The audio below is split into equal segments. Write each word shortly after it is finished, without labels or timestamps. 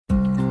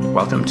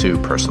Welcome to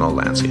Personal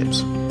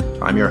Landscapes.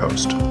 I'm your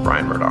host,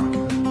 Ryan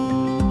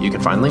Murdoch. You can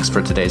find links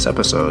for today's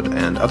episode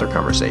and other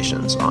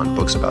conversations on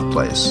Books About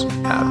Place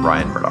at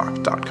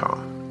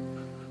ryanmurdoch.com.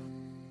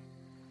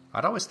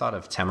 I'd always thought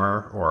of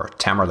Temur, or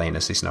Tamerlane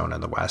as he's known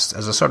in the West,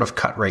 as a sort of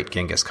cut-rate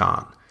Genghis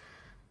Khan.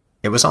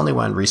 It was only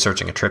when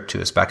researching a trip to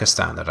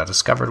Uzbekistan that I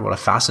discovered what a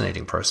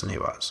fascinating person he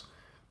was.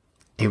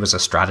 He was a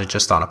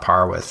strategist on a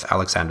par with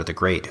Alexander the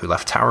Great, who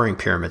left towering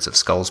pyramids of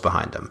skulls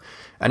behind him,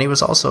 and he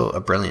was also a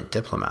brilliant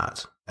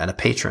diplomat and a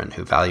patron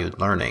who valued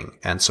learning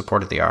and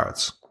supported the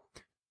arts.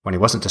 When he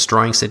wasn't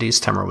destroying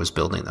cities, Temur was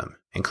building them,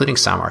 including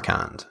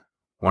Samarkand,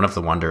 one of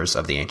the wonders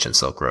of the ancient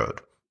Silk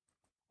Road.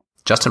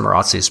 Justin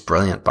Marozzi's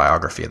brilliant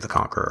biography of the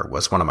conqueror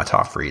was one of my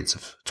top reads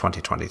of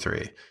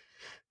 2023.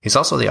 He's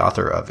also the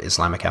author of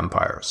Islamic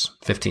Empires,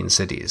 15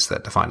 Cities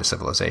That Defined a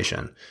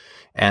Civilization,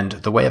 and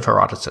The Way of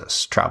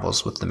Herodotus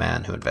travels with the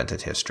man who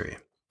invented history.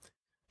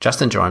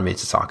 Justin joined me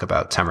to talk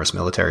about Temur's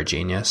military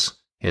genius,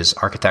 his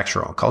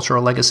architectural and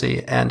cultural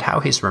legacy, and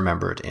how he's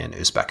remembered in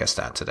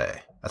Uzbekistan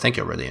today. I think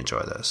you'll really enjoy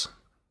this.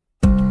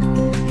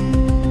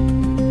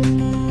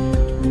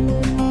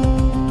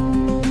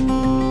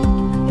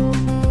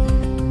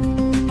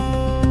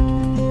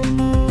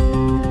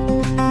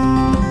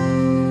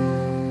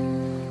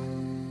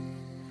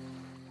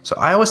 So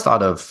I always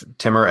thought of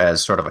Temur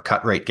as sort of a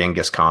cut-rate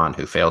Genghis Khan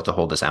who failed to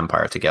hold his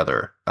empire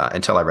together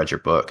until I read your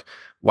book.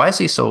 Why is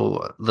he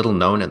so little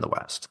known in the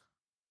West?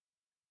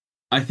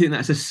 I think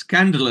that's a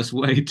scandalous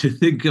way to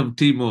think of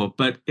Timur,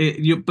 but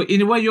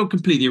in a way, you're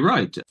completely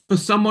right. For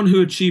someone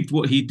who achieved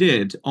what he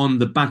did on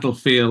the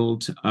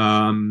battlefield,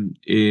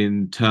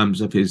 in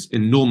terms of his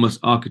enormous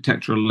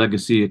architectural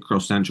legacy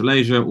across Central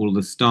Asia, all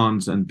the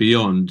stans and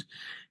beyond,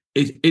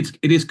 it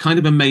is kind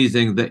of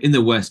amazing that in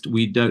the West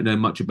we don't know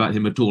much about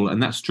him at all,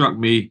 and that struck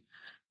me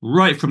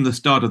right from the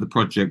start of the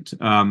project.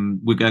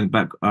 We're going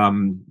back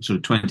sort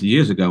of 20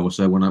 years ago or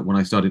so when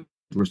I started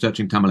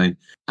researching Tamerlane,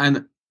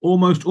 and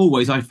almost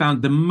always I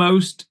found the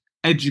most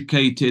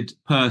educated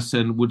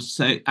person would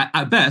say,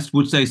 at best,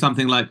 would say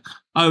something like,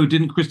 "Oh,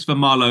 didn't Christopher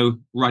Marlowe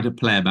write a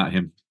play about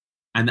him?"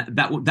 And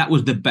that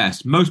was the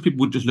best. Most people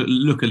would just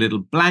look a little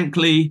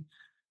blankly,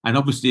 and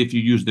obviously, if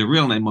you use the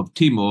real name of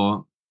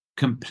Timur,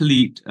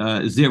 complete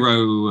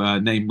zero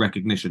name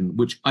recognition,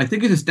 which I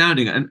think is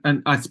astounding.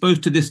 And I suppose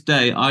to this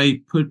day,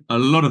 I put a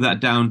lot of that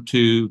down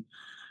to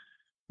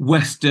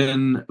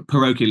Western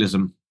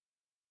parochialism.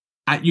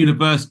 At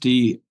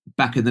university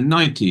back in the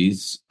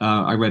 90s,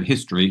 I read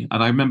history,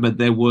 and I remember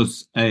there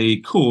was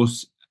a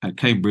course at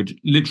Cambridge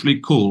literally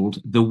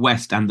called The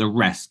West and the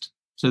Rest.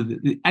 So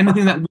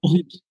anything that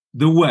wasn't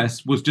the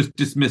West was just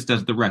dismissed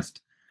as the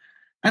rest.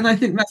 And I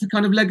think that's a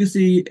kind of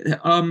legacy.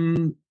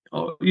 That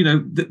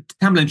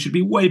Tamerlane should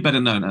be way better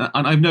known.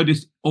 And I've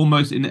noticed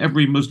almost in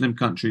every Muslim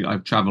country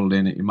I've traveled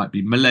in, it might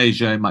be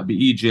Malaysia, it might be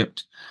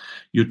Egypt,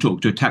 you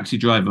talk to a taxi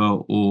driver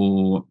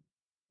or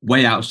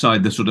way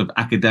outside the sort of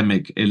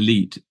academic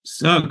elite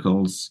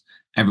circles,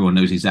 everyone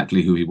knows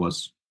exactly who he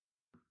was.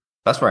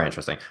 That's very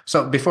interesting.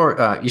 So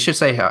before, you should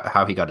say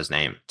how he got his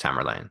name,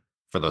 Tamerlane,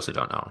 for those who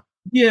don't know.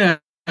 Yeah.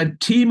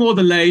 Timur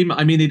the Lame.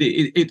 I mean,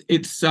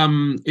 it's a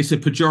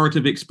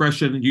pejorative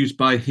expression used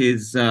by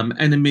his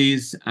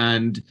enemies,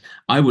 and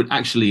I would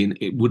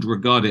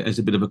regard it as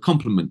a bit of a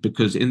compliment,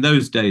 because in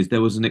those days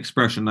there was an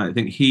expression. I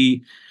think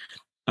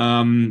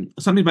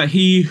something about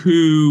he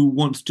who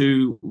wants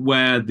to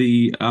wear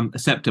the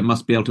scepter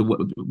must be able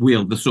to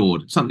wield the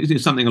sword.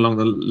 Something along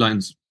the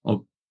lines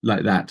of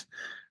like that.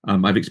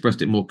 I've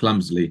expressed it more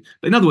clumsily.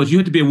 But in other words, you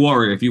had to be a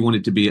warrior if you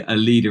wanted to be a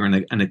leader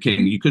and a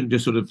king. You couldn't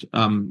just sort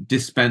of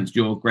dispense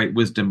your great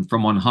wisdom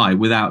from on high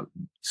without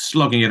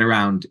slogging it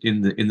around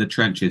in the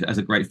trenches as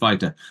a great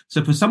fighter.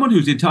 So for someone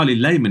who's entirely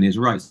lame in his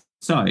right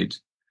side,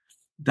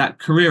 that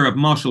career of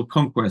martial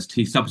conquest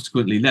he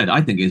subsequently led,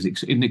 I think, is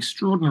an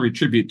extraordinary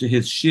tribute to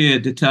his sheer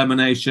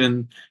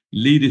determination,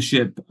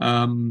 leadership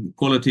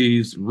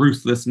qualities,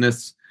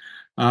 ruthlessness.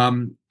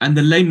 And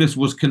the lameness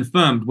was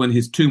confirmed when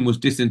his tomb was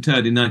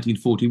disinterred in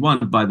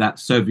 1941 by that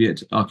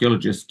Soviet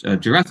archaeologist,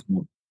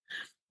 Gerasimov.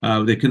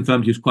 They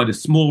confirmed he was quite a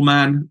small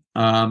man,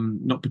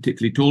 not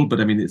particularly tall, but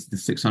I mean, it's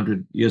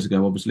 600 years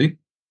ago, obviously.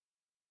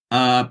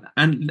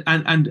 And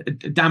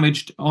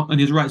damaged on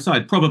his right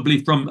side,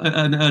 probably from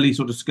an early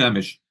sort of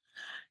skirmish.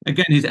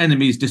 Again, his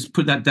enemies just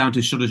put that down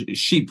to sort of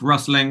sheep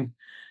rustling.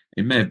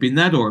 It may have been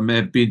that, or it may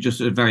have been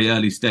just a very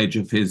early stage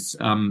of his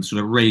sort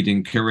of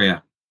raiding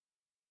career.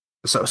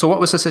 So what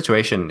was the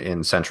situation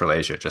in Central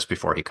Asia just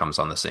before he comes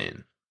on the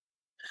scene?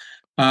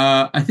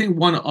 I think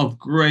one of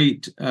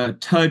great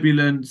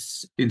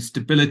turbulence,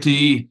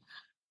 instability,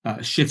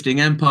 shifting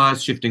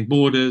empires, shifting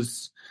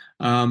borders.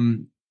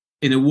 In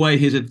a way,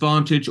 his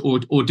advantage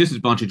or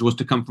disadvantage was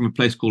to come from a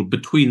place called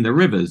Between the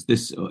Rivers,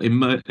 this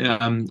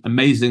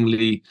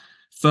amazingly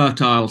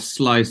fertile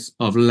slice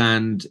of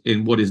land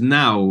in what is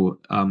now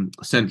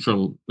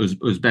central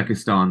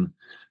Uzbekistan,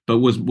 but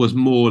was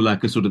more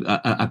like a sort of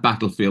a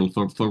battlefield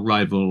for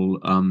rival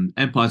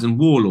empires and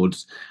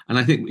warlords. And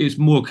I think it's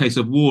more a case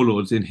of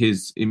warlords in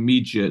his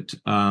immediate,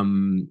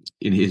 in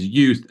his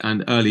youth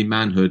and early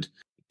manhood,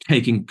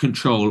 taking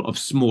control of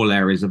small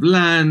areas of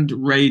land,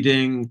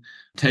 raiding,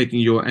 taking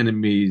your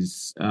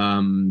enemy's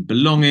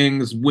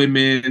belongings,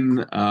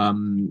 women,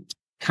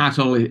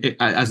 cattle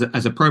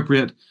as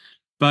appropriate.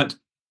 But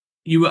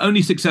you were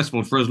only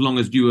successful for as long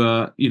as you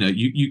were,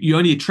 you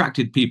only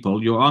attracted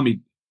people, your army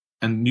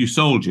and new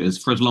soldiers,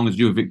 for as long as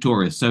you were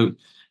victorious. So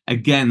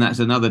again, that's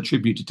another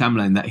tribute to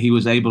Tamerlane, that he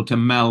was able to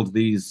meld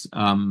these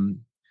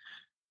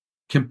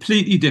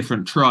completely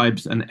different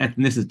tribes and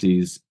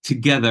ethnicities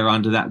together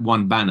under that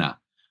one banner.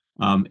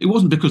 It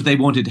wasn't because they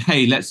wanted,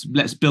 hey, let's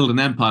build an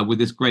empire with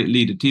this great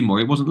leader Timur.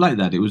 It wasn't like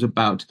that. It was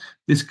about,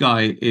 this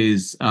guy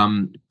is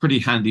pretty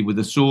handy with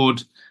a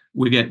sword.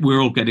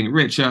 We're all getting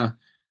richer.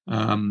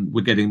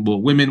 We're getting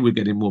more women. We're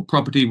getting more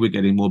property. We're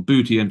getting more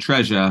booty and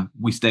treasure.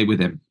 We stay with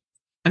him,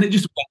 and it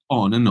just went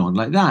on and on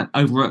like that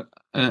over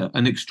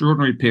an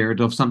extraordinary period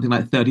of something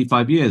like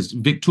 35 years,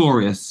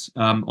 victorious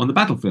on the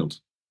battlefield.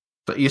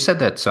 But you said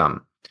that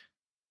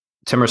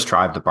Timur's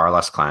tribe, the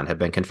Barlas clan, had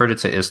been converted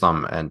to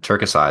Islam and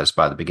Turkicized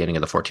by the beginning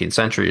of the 14th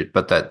century,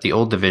 but that the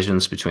old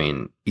divisions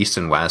between East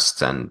and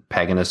West and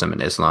paganism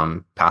and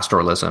Islam,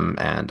 pastoralism,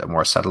 and a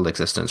more settled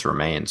existence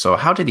remain. So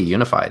how did he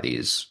unify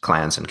these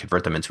clans and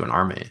convert them into an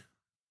army?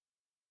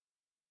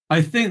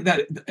 I think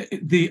that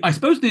I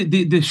suppose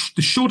the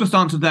shortest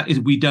answer to that is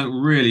we don't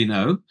really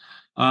know.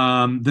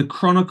 The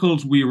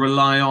chronicles we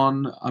rely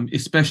on,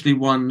 especially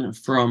one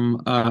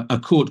from a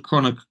court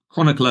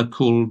chronicler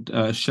called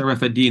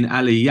Sharaf ad-Din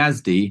Ali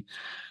Yazdi,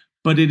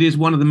 but it is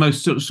one of the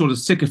most sort of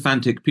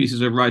sycophantic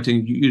pieces of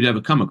writing you'd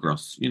ever come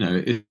across.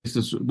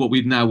 It's what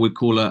we now would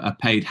call a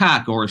paid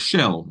hack or a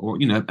shill, or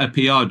a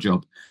PR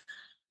job,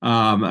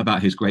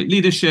 about his great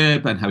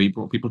leadership and how he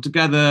brought people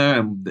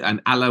together,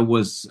 and Allah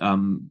was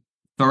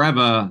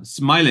forever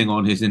smiling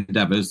on his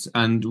endeavors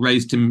and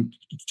raised him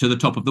to the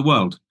top of the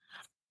world.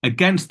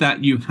 Against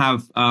that, you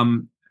have,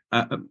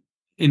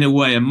 in a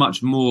way, a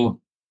much more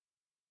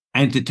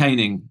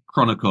entertaining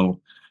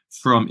chronicle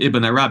from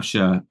Ibn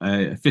Arabsha,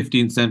 a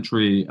 15th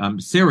century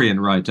Syrian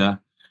writer,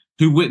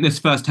 who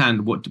witnessed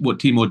firsthand what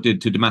Timur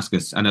did to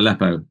Damascus and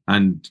Aleppo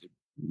and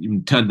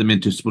turned them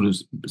into sort of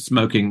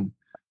smoking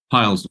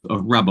piles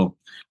of rubble.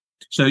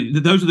 So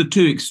those are the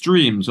two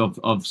extremes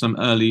of some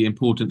early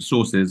important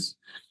sources.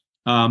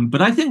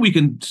 But I think we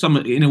can,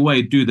 in a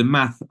way, do the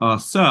math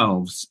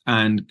ourselves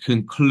and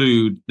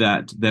conclude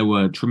that there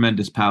were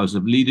tremendous powers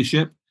of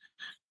leadership,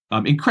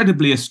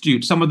 incredibly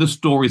astute. Some of the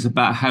stories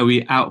about how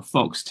he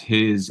outfoxed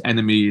his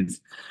enemies,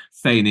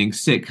 feigning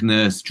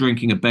sickness,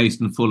 drinking a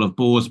basin full of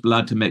boar's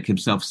blood to make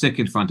himself sick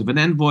in front of an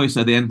envoy.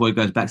 So the envoy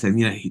goes back saying,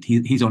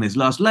 he's on his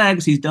last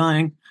legs, he's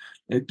dying.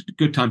 A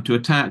good time to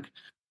attack.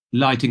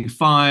 Lighting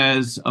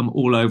fires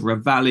all over a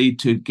valley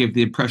to give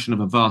the impression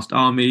of a vast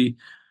army.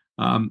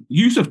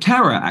 Use of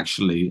terror,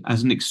 actually,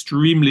 as an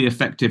extremely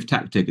effective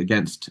tactic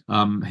against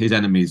his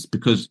enemies,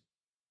 because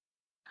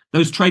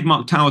those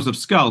trademark towers of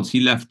skulls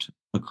he left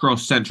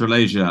across Central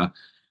Asia,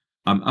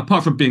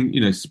 apart from being,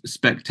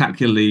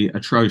 spectacularly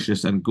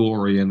atrocious and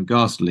gory and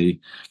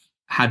ghastly,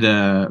 had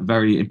a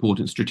very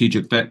important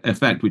strategic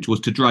effect, which was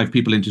to drive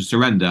people into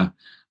surrender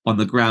on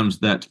the grounds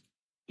that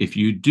if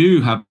you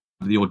do have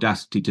the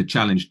audacity to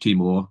challenge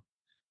Timur,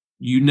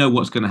 you know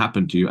what's going to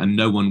happen to you and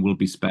no one will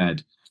be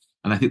spared.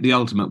 And I think the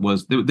ultimate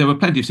was, there were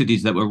plenty of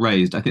cities that were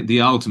razed. I think the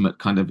ultimate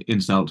kind of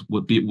insult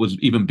was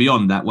even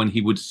beyond that, when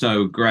he would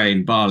sow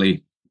grain,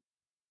 barley,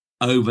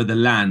 over the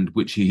land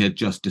which he had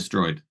just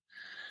destroyed.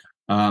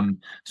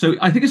 So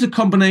I think it's a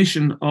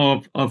combination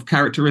of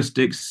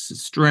characteristics,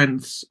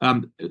 strengths,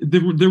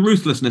 the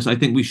ruthlessness. I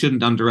think we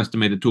shouldn't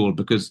underestimate at all,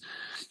 because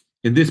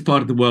in this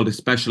part of the world,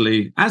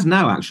 especially, as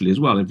now actually as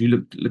well, if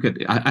you look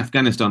at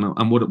Afghanistan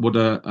and what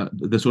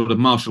the sort of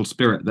martial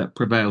spirit that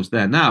prevails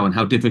there now, and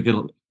how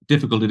difficult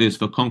it is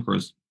for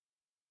conquerors,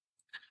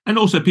 and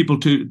also people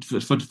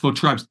for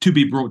tribes to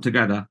be brought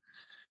together.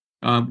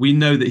 We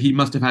know that he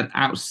must have had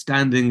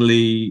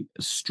outstandingly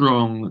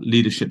strong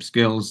leadership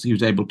skills. He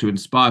was able to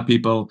inspire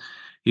people.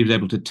 He was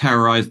able to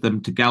terrorize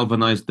them, to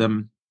galvanize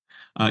them.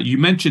 You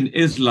mentioned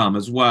Islam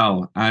as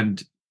well,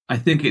 and I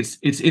think it's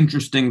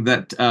interesting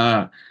that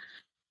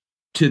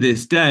to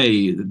this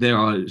day there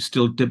are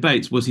still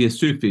debates. Was he a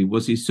Sufi?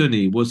 Was he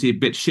Sunni? Was he a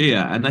bit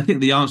Shia? And I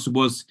think the answer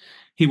was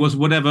he was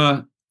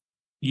whatever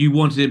you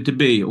wanted him to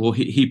be, or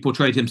he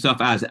portrayed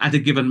himself as at a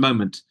given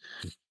moment.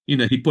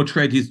 He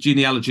portrayed his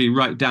genealogy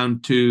right down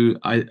to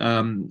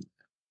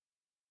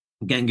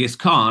Genghis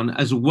Khan,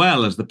 as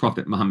well as the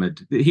Prophet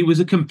Muhammad. He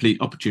was a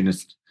complete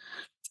opportunist.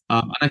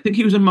 And I think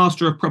he was a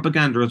master of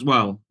propaganda as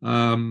well.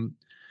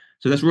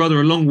 So that's rather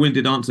a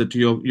long-winded answer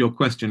to your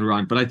question,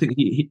 Ryan. But I think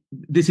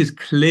this is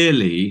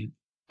clearly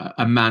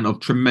a man of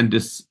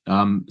tremendous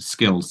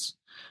skills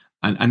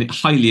and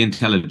highly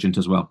intelligent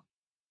as well.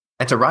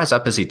 And to rise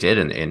up as he did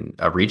in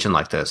a region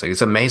like this,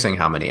 it's amazing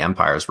how many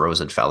empires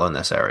rose and fell in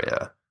this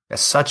area.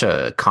 It's such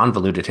a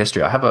convoluted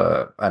history. I have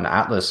an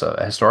atlas,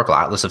 a historical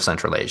atlas of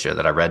Central Asia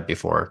that I read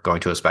before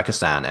going to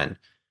Uzbekistan, and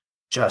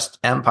just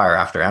empire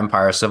after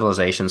empire,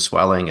 civilization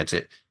swelling. It's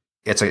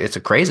a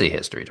crazy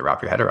history to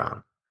wrap your head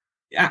around.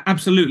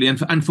 Absolutely,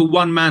 and for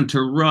one man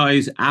to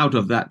rise out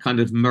of that kind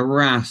of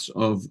morass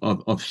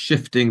of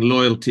shifting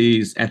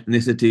loyalties,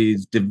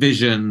 ethnicities,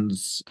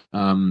 divisions,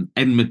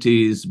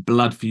 enmities,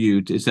 blood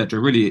feud, etc.,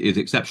 really is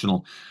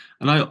exceptional.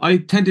 And I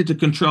tended to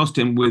contrast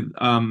him with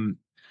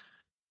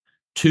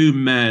two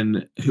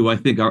men who I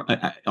think are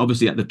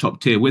obviously at the top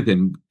tier with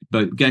him,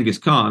 both Genghis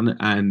Khan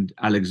and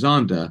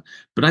Alexander.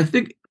 But I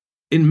think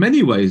in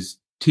many ways,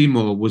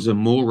 Timur was a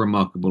more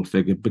remarkable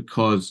figure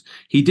because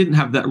he didn't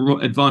have that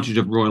advantage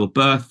of royal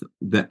birth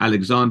that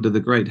Alexander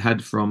the Great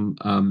had from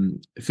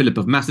Philip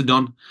of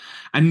Macedon,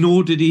 and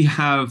nor did he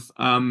have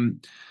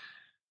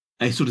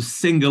a sort of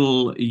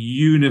single,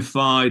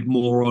 unified,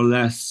 more or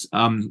less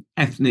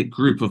ethnic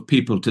group of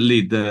people to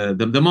lead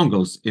the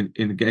Mongols in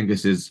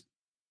Genghis's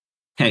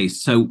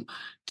case. So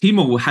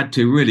Timur had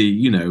to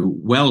really,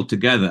 weld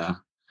together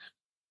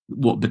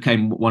what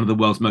became one of the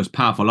world's most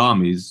powerful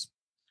armies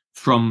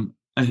from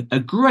a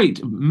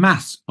great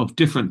mass of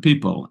different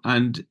people,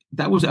 and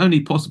that was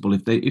only possible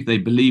if they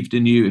believed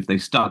in you, if they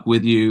stuck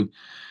with you,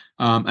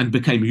 and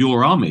became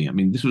your army. I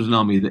mean, this was an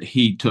army that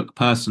he took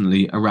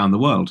personally around the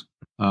world,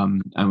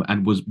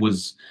 and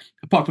was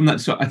apart from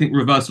that, so I think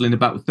reversal in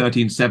about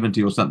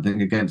 1370 or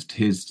something against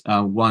his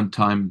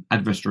one-time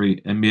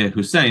adversary Emir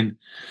Hussein.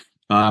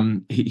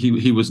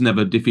 He was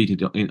never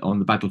defeated on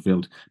the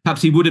battlefield.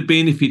 Perhaps he would have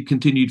been if he'd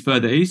continued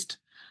further east,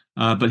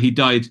 but he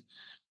died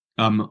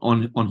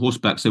on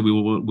horseback, so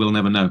we'll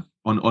never know.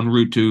 En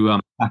route to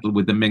battle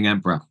with the Ming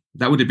Emperor.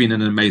 That would have been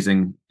an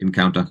amazing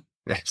encounter.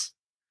 Yes.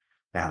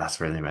 Yeah, that's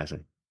really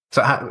amazing.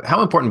 So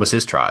how important was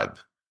his tribe,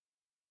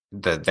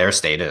 their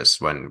status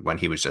when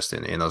he was just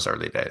in those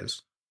early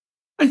days?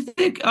 I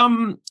think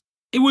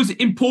it was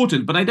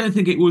important, but I don't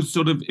think it was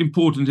sort of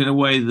important in a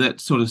way that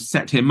sort of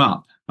set him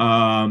up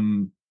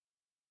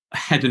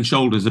head and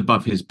shoulders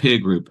above his peer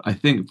group. I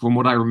think from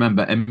what I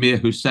remember, Emir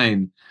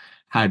Hussein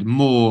had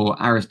more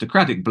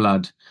aristocratic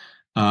blood.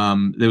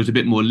 There was a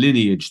bit more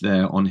lineage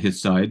there on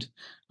his side.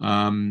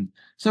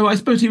 So I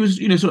suppose he was,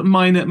 sort of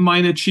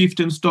minor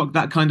chieftain stock,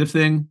 that kind of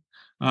thing.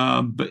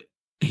 But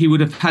he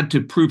would have had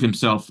to prove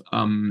himself,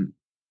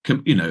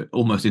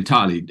 almost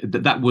entirely.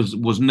 That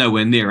was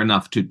nowhere near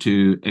enough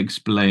to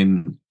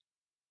explain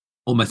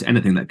almost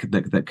anything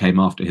that came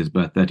after his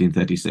birth,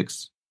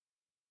 1336.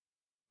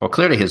 Well,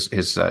 clearly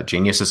his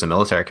genius as a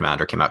military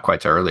commander came out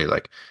quite early.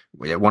 Like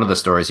one of the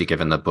stories you give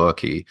in the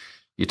book, you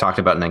talked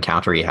about an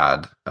encounter he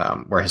had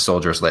where his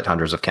soldiers lit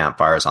hundreds of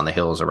campfires on the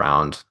hills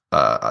around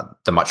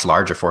the much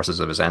larger forces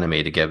of his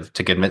enemy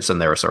to convince them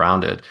they were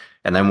surrounded.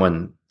 And then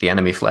when the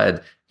enemy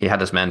fled, he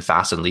had his men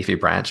fasten leafy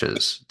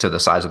branches to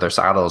the sides of their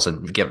saddles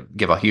and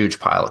give a huge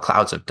pile of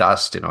clouds of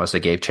dust, as they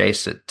gave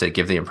chase to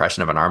give the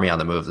impression of an army on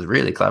the move. It was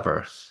really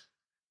clever.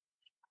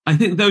 I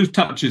think those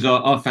touches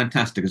are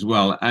fantastic as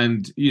well,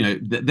 and they're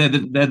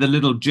the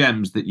little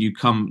gems that you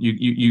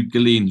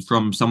glean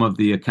from some of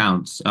the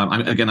accounts.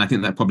 Again, I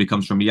think that probably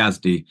comes from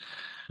Yazdi,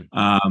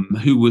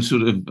 who was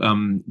sort of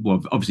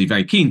obviously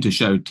very keen to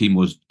show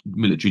Timur's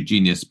military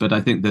genius, but I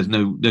think there's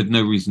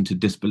no reason to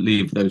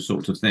disbelieve those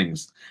sorts of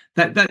things.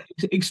 That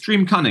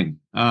extreme cunning,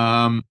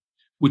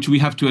 which we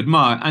have to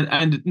admire,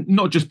 and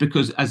not just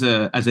because as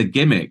a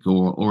gimmick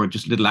or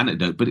just a little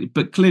anecdote,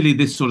 but clearly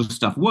this sort of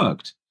stuff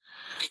worked.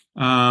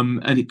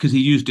 And because he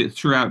used it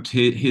throughout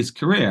his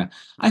career.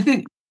 I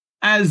think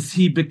as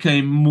he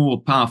became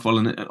more powerful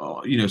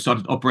and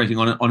started operating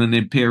on an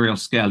imperial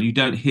scale, you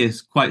don't hear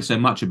quite so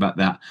much about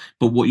that.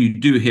 But what you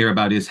do hear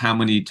about is how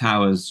many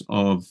towers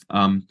of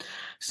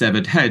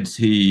severed heads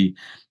he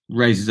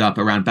raises up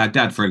around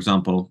Baghdad, for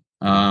example.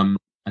 I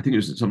think it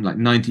was something like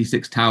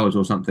 96 towers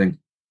or something,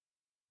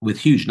 with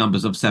huge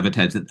numbers of severed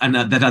heads and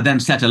that are then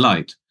set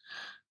alight.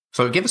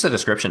 So give us a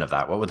description of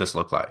that. What would this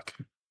look like?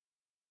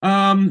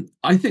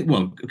 I think,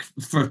 well,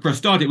 for a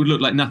start, it would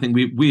look like nothing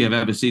we have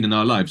ever seen in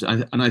our lives,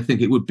 and I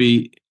think it would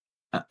be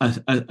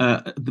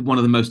one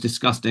of the most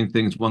disgusting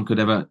things one could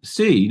ever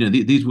see.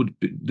 These would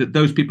be,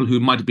 those people who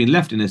might have been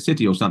left in a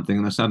city or something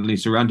and are suddenly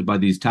surrounded by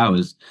these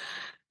towers.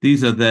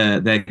 These are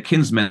their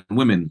kinsmen,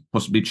 women,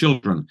 possibly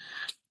children.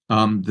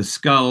 The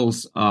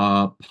skulls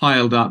are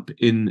piled up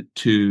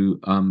into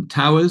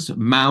towers,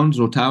 mounds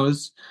or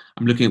towers.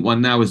 I'm looking at one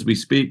now as we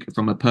speak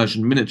from a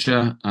Persian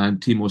miniature, and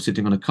Timur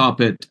sitting on a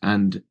carpet,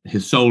 and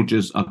his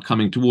soldiers are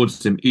coming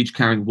towards him, each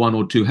carrying one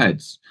or two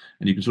heads.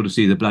 And you can sort of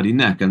see the bloody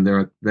neck, and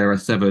there are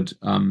severed,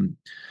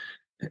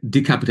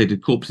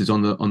 decapitated corpses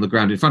on the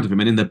ground in front of him.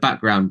 And in the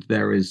background,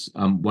 there is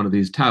one of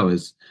these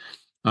towers.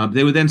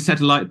 They were then set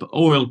alight,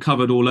 oil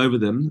covered all over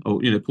them, or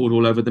poured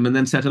all over them, and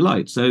then set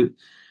alight. So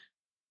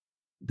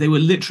they were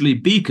literally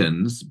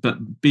beacons,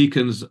 but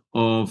beacons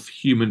of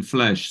human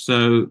flesh.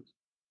 So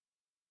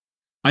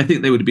I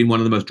think they would have been one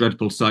of the most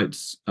dreadful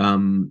sights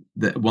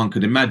that one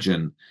could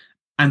imagine.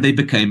 And they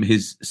became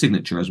his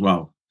signature as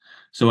well.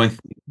 So I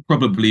think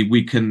probably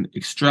we can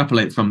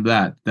extrapolate from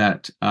that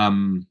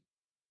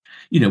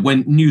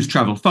when news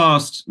travel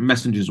fast,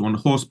 messengers on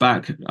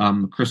horseback,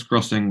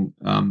 crisscrossing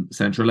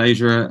Central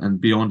Asia and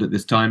beyond at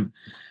this time,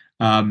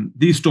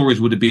 these stories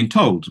would have been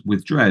told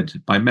with dread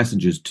by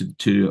messengers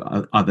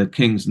to other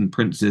kings and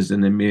princes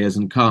and emirs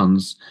and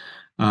khans.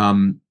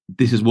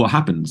 This is what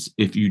happens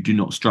if you do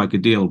not strike a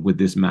deal with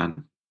this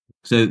man.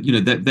 So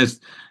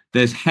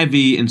there's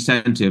heavy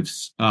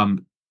incentives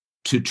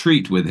to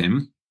treat with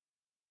him,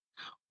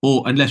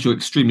 or unless you're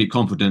extremely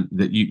confident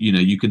that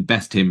you can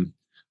best him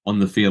on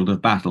the field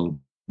of battle.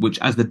 Which,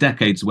 as the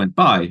decades went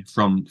by,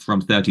 from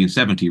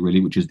 1370 really,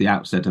 which is the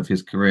outset of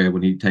his career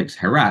when he takes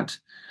Herat,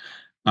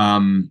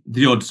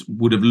 the odds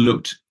would have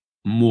looked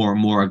more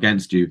and more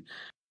against you.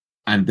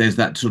 And there's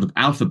that sort of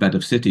alphabet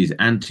of cities,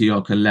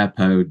 Antioch,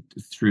 Aleppo,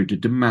 through to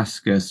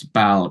Damascus,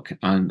 Balkh,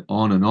 and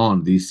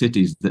on. These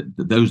cities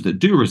those that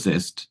do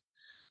resist,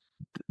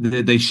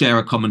 they share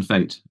a common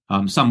fate.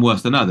 Some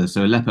worse than others.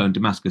 So Aleppo and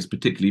Damascus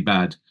particularly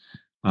bad.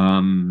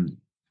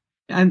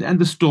 And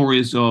the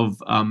stories of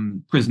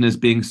prisoners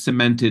being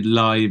cemented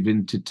live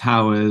into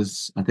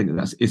towers. I think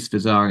that's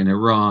Isfizar in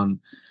Iran.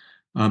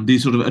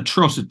 These sort of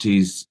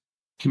atrocities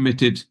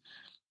committed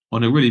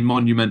on a really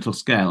monumental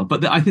scale.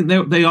 But I think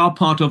they are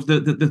part of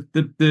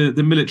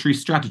the military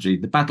strategy,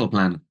 the battle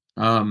plan,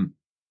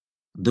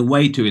 the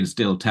way to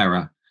instill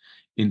terror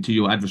into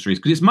your adversaries.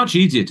 Because it's much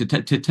easier to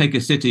take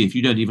a city if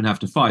you don't even have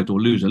to fight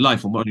or lose a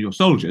life on one of your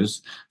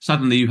soldiers.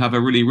 Suddenly you have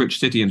a really rich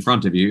city in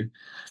front of you,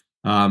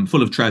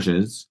 full of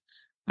treasures.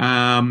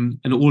 And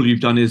all you've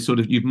done is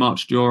you've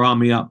marched your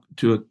army up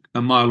to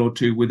a mile or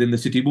two within the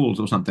city walls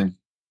or something.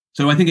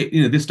 So I think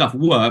this stuff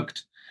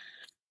worked.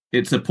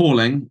 It's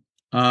appalling,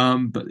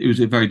 but it was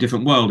a very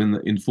different world in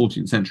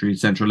 14th century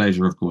Central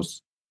Asia, of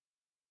course.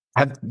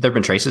 Have there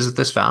been traces of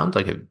this found?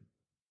 Like,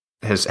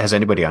 has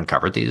anybody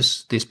uncovered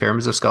these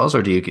pyramids of skulls,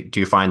 or do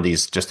you find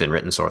these just in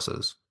written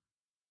sources?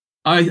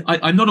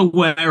 I'm not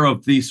aware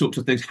of these sorts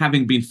of things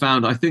having been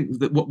found. I think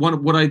that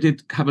what I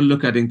did have a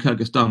look at in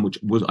Kyrgyzstan,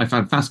 which I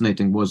found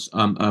fascinating, was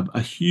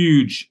a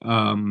huge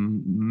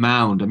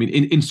mound. I mean,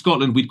 in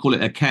Scotland we'd call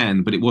it a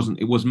cairn, but it wasn't.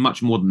 It was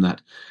much more than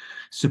that.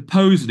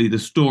 Supposedly, the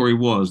story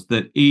was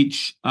that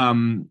each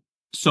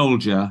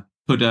soldier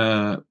put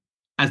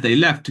as they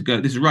left to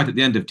go. This is right at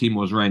the end of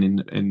Timur's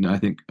reign in I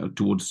think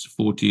towards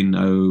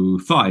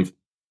 1405.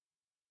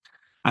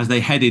 As they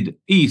headed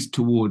east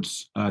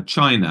towards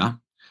China,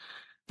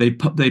 they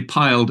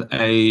piled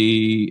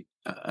a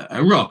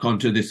rock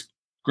onto this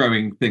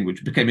growing thing,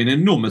 which became an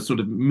enormous sort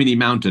of mini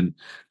mountain.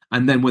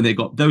 And then when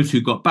those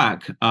who got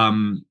back,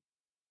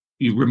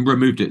 you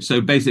removed it. So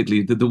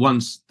basically, the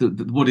ones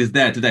what is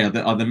there today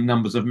are the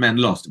numbers of men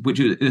lost, which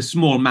is a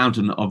small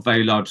mountain of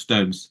very large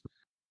stones.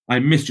 I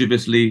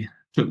mischievously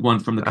took one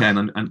from the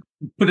cairn and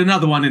put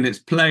another one in its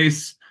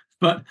place.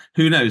 But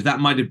who knows?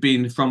 That might have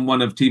been from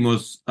one of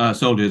Timur's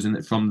soldiers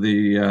from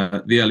the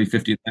early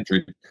 15th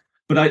century.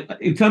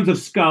 But in terms of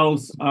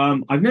skulls,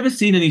 I've never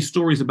seen any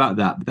stories about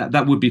that.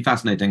 That would be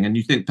fascinating. And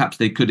you think perhaps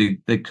they could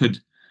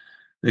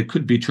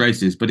be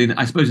traces, but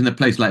I suppose in a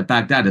place like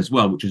Baghdad as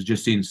well, which has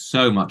just seen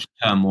so much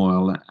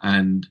turmoil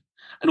and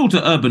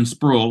also urban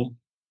sprawl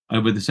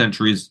over the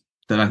centuries,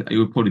 that it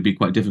would probably be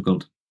quite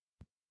difficult.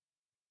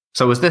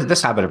 So was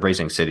this habit of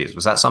raising cities,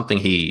 was that something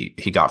he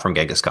got from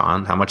Genghis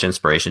Khan? How much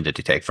inspiration did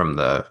he take from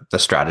the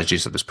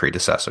strategies of his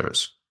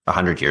predecessors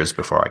 100 years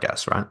before, I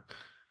guess, right?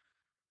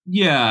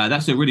 Yeah,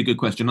 that's a really good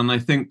question. And I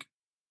think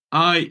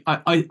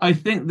I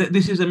think that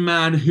this is a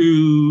man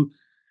who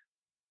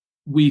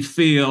we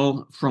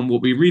feel from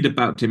what we read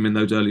about him in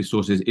those early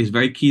sources is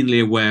very keenly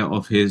aware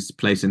of his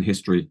place in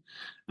history.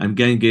 And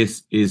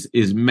Genghis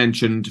is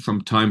mentioned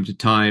from time to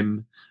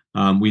time.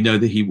 We know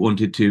that he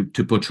wanted to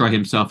portray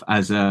himself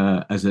as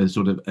a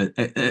sort of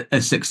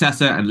a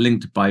successor and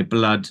linked by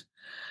blood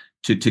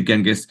to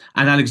Genghis.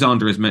 And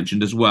Alexander is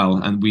mentioned as well.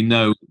 And we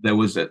know there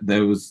was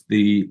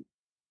the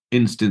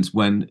instance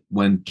when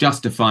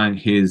justifying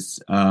his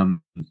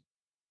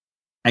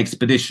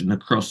expedition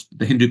across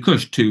the Hindu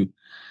Kush to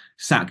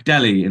sack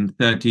Delhi in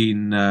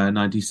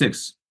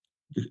 1396,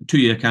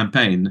 2-year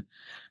campaign.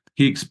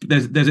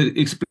 There's an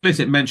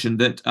explicit mention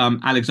that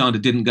Alexander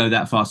didn't go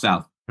that far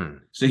south.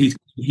 So he's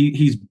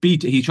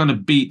trying to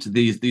beat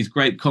these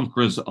great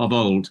conquerors of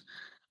old.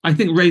 I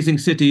think raising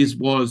cities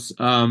was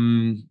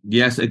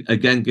yes a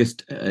Genghis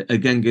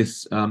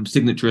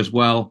signature as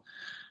well.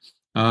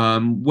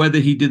 Whether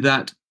he did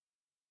that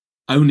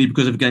only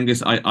because of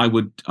Genghis,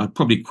 I'd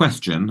probably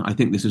question. I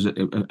think this is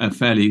a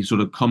fairly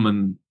sort of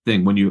common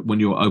thing when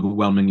you're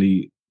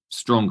overwhelmingly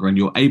stronger and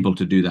you're able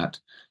to do that.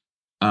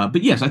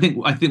 But yes, I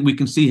think we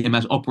can see him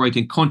as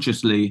operating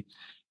consciously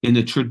in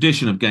the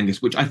tradition of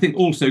Genghis, which I think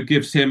also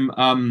gives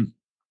him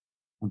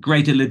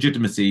greater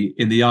legitimacy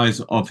in the eyes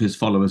of his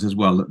followers as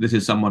well. This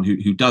is someone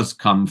who does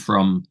come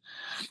from,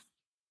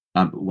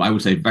 I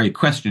would say, very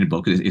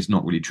questionable, because it's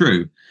not really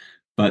true,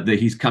 but that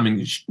he's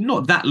coming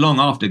not that long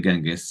after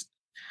Genghis.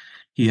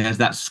 He has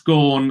that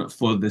scorn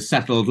for the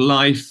settled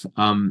life.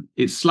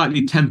 It's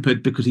slightly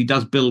tempered because he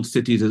does build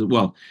cities as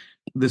well.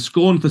 The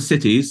scorn for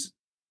cities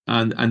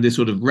and this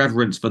sort of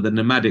reverence for the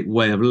nomadic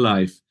way of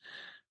life,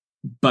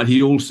 but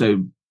he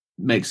also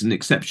makes an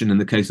exception in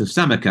the case of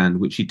Samarkand,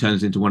 which he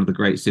turns into one of the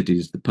great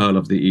cities, the Pearl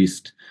of the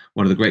East,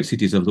 one of the great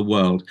cities of the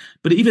world.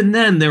 But even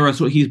then, there are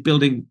he's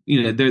building,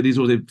 there are these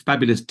all the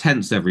fabulous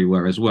tents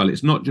everywhere as well.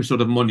 It's not just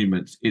sort of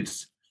monuments.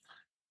 It's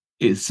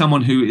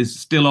someone who is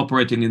still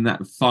operating in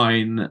that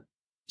fine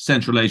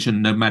Central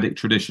Asian nomadic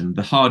tradition,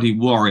 the hardy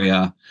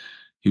warrior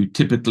who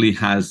typically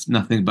has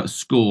nothing but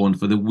scorn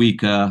for the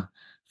weaker,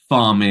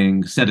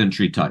 farming,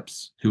 sedentary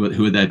types who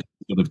are there to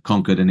be sort of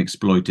conquered and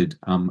exploited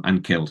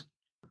and killed.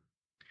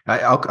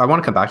 I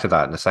want to come back to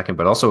that in a second,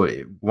 but also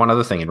one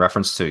other thing in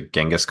reference to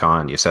Genghis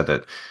Khan, you said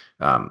that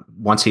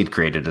once he'd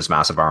created his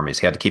massive armies,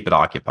 he had to keep it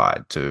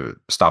occupied to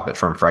stop it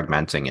from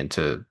fragmenting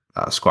into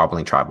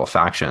squabbling tribal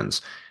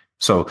factions.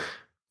 So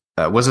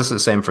was this the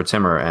same for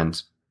Timur?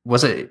 And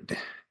was it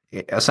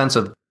a sense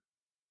of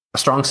a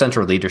strong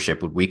central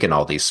leadership would weaken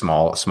all these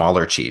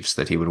smaller chiefs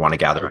that he would want to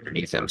gather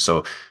underneath him?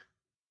 So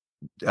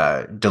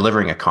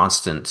delivering a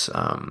constant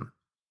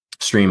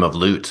stream of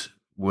loot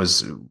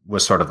was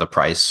sort of the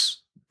price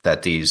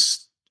that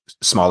these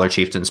smaller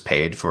chieftains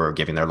paid for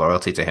giving their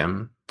loyalty to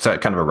him. So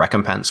kind of a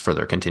recompense for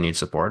their continued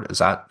support. Is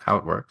that how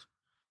it works?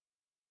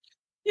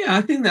 Yeah,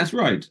 I think that's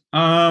right.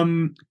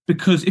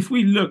 Because if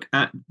we look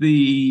at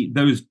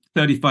those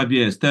 35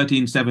 years,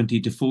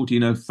 1370 to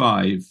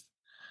 1405,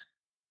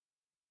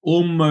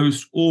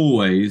 almost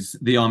always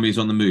the army is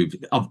on the move.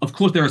 Of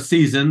course, there are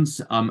seasons,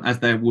 as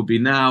there will be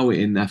now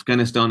in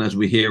Afghanistan, as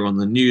we hear on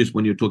the news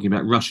when you're talking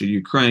about Russia,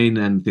 Ukraine,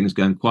 and things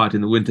going quiet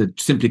in the winter,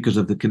 simply because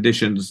of the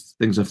conditions.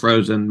 Things are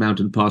frozen,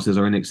 mountain passes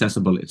are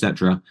inaccessible,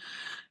 etc.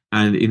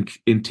 And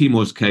in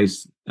Timur's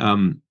case,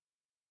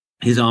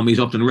 his army is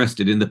often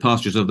rested in the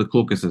pastures of the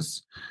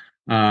Caucasus.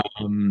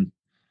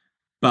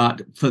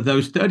 But for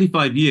those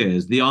 35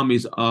 years, the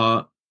armies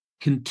are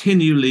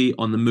continually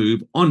on the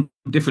move on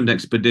different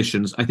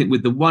expeditions. I think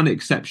with the one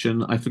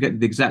exception, I forget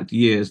the exact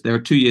years, there are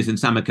 2 years in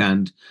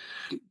Samarkand,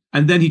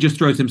 and then he just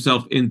throws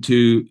himself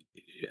into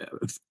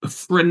a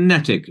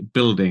frenetic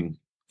building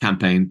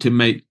campaign to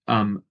make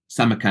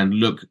Samarkand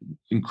look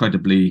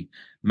incredibly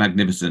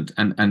magnificent.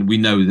 And we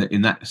know that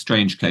in that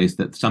strange case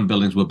that some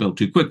buildings were built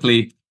too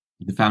quickly,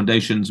 the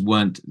foundations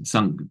weren't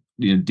sunk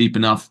deep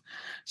enough,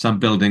 some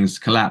buildings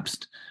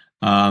collapsed.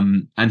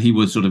 And he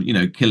was sort of,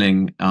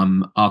 killing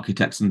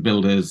architects and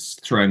builders,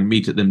 throwing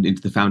meat at them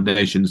into the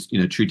foundations,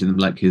 treating them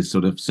like his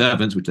sort of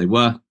servants, which they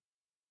were.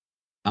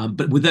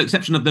 But with the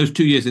exception of those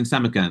 2 years in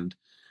Samarkand,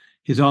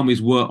 his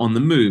armies were on the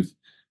move.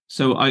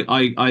 So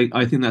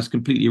I think that's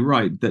completely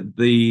right, that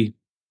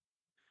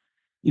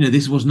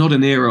this was not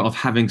an era of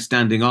having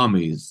standing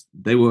armies.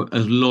 They were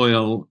as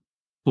loyal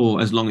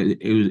for as long as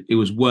it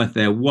was worth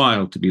their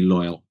while to be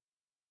loyal.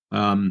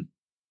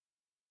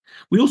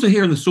 We also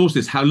hear in the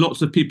sources how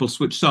lots of people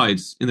switch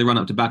sides in the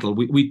run-up to battle.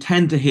 We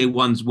tend to hear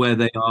ones where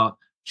they are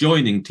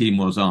joining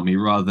Timur's army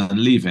rather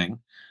than leaving.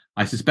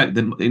 I suspect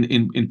that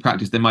in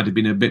practice there might have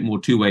been a bit more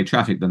two-way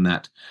traffic than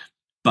that.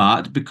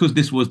 But because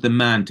this was the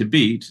man to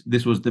beat,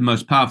 this was the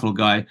most powerful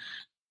guy,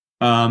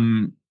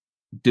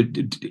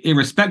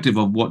 irrespective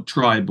of what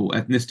tribe or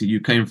ethnicity you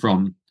came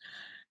from,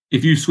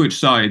 if you switch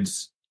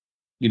sides,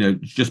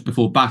 just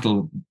before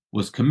battle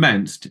was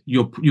commenced,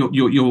 you're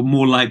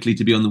more likely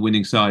to be on the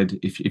winning side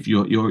if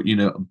you're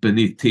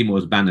beneath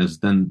Timur's banners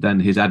than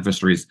his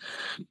adversaries.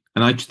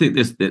 And I just think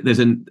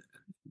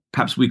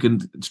perhaps we can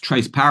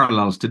trace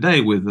parallels today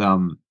with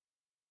if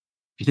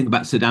you think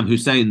about Saddam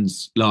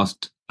Hussein's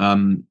last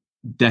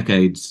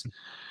decades,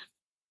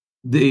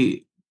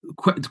 the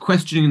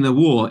questioning the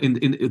war in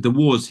the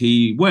wars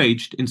he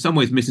waged in some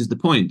ways misses the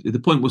point. The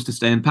point was to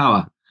stay in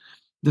power.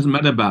 It doesn't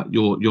matter about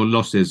your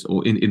losses,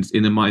 or in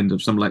the mind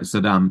of someone like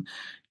Saddam,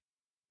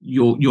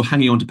 you're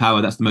hanging on to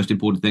power. That's the most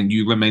important thing.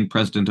 You remain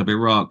president of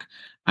Iraq,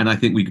 and I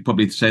think we could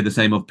probably say the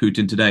same of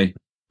Putin today.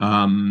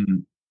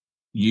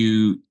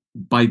 You,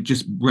 by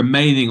just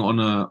remaining on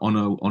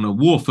a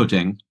war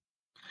footing,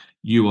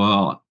 you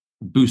are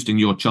boosting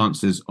your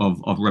chances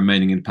of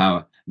remaining in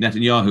power.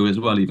 Netanyahu as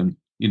well, even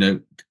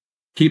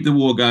keep the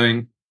war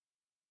going.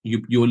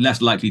 You're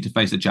less likely to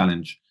face a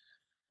challenge.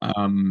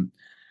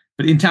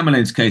 But in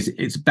Tamerlane's case,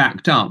 it's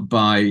backed up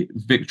by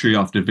victory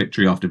after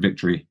victory after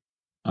victory.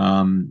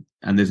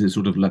 And there's a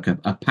sort of like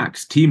a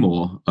Pax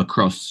Timur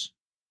across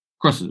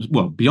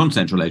beyond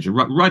Central Asia,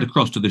 right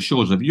across to the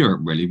shores of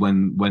Europe, really,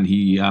 when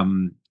he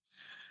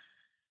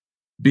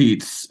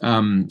beats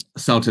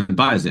Sultan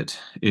Bayezid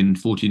in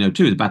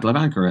 1402, the Battle of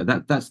Ankara.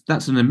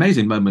 That's an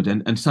amazing moment,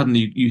 and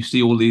suddenly you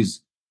see all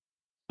these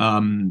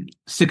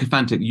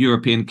sycophantic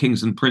European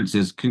kings and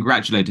princes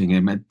congratulating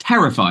him and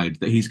terrified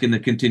that he's going to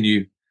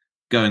continue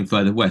going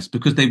further west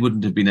because they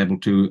wouldn't have been able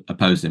to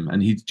oppose him,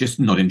 and he's just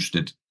not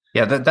interested.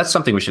 Yeah, that's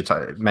something we should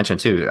mention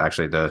too.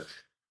 Actually, to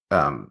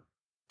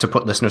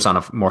put listeners on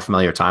a more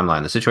familiar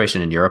timeline, the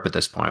situation in Europe at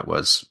this point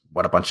was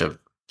what a bunch of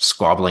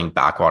squabbling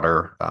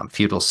backwater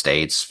feudal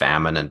states,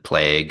 famine and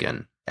plague,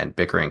 and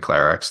bickering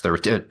clerics. There were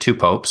two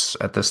popes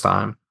at this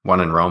time,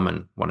 one in Rome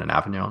and one in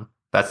Avignon.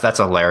 That's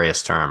a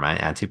hilarious term, right?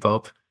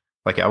 Anti-pope.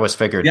 Like I always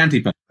figured,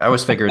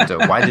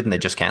 why didn't they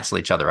just cancel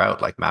each other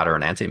out, like matter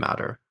and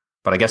antimatter?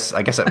 But I guess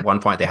at one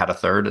point they had a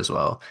third as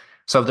well.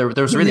 So there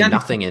was The really anti-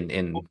 nothing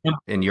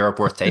in Europe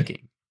worth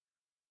taking.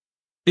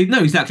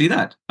 no, exactly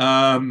that.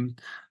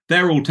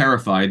 They're all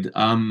terrified,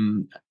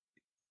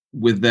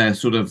 with their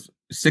sort of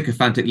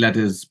sycophantic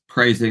letters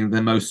praising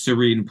the most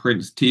serene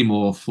Prince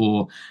Timur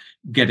for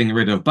getting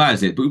rid of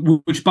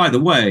Bayezid, which, by the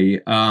way,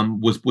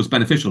 was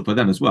beneficial for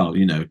them as well.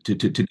 To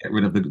get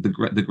rid of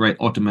the great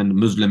Ottoman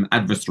Muslim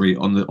adversary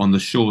on the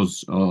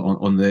shores,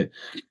 on the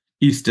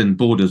eastern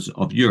borders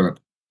of Europe,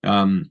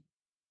 and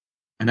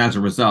as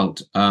a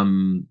result,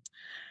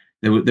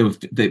 they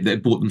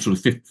bought them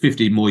sort of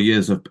 50 more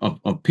years of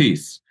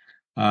peace.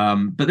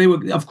 But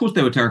of course,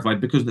 they were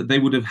terrified because they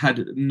would have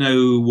had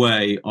no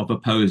way of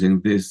opposing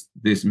this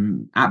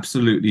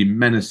absolutely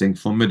menacing,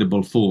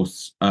 formidable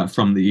force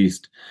from the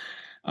east.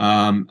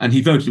 And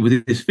he voted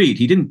with his feet.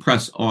 He didn't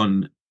press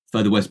on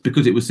further west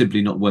because it was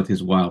simply not worth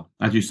his while.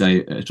 As you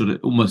say, sort of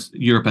almost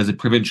Europe as a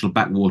provincial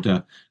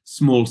backwater,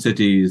 small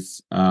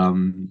cities,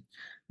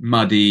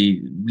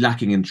 muddy,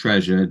 lacking in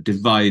treasure,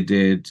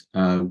 divided,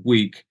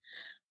 weak.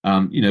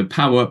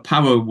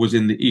 Power was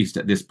in the east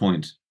at this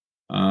point.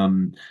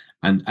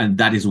 And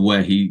that is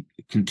where he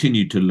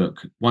continued to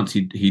look once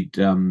he'd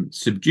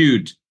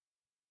subdued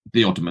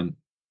the Ottoman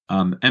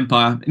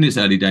Empire in its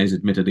early days,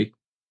 admittedly.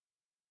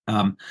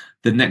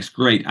 The next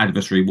great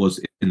adversary was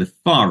in the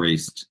Far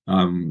East,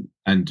 and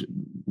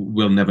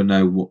we'll never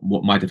know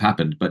what might have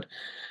happened. But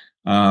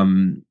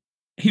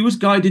he was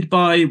guided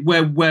by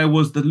where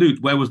was the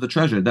loot, where was the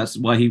treasure. That's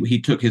why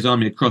he took his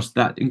army across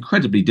that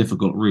incredibly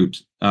difficult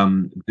route,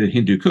 the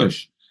Hindu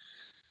Kush,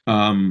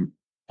 on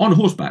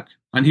horseback.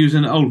 And he was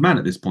an old man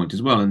at this point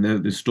as well. And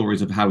there's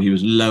stories of how he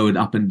was lowered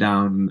up and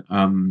down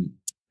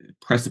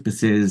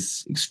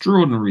precipices.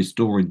 Extraordinary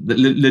story, the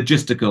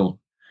logistical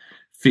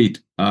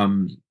feat.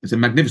 It's a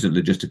magnificent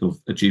logistical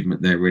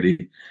achievement there,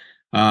 really.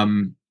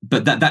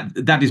 But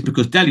that is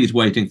because Delhi is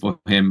waiting for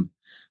him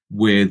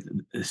with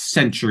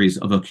centuries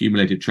of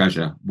accumulated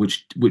treasure,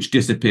 which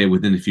disappear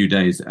within a few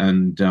days.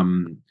 And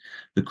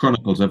the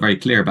chronicles are very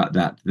clear about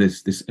that.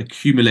 This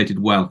accumulated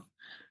wealth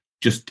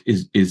just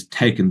is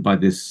taken by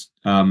this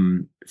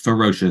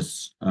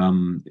ferocious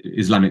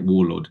Islamic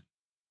warlord.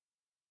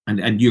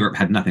 And Europe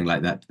had nothing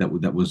like that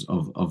was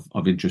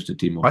of interest to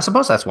Timur. I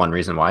suppose that's one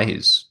reason why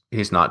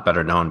he's not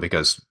better known,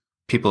 because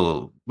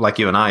people like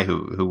you and I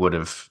who would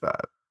have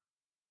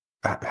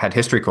had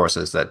history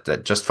courses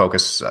that just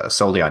focus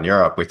solely on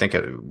Europe, we think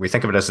of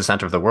it as the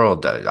center of the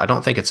world. I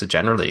don't think it's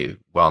generally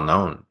well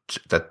known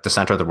that the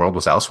center of the world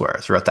was elsewhere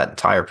throughout that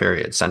entire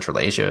period. Central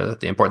Asia,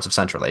 the importance of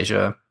Central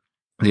Asia,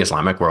 the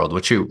Islamic world,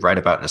 which you write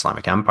about in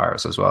Islamic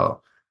empires as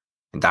well.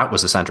 And that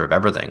was the center of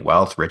everything: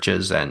 wealth,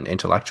 riches, and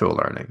intellectual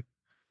learning.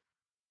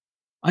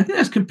 I think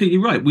that's completely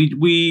right.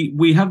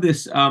 We have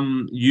this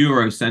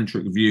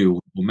Eurocentric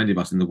view, or many of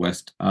us in the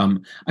West. I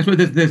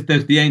suppose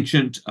there's the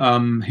ancient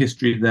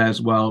history there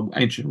as well,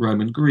 ancient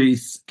Roman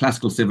Greece,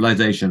 classical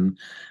civilization,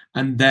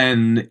 and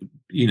then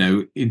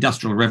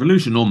industrial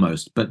revolution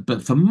almost.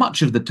 But for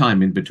much of the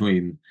time in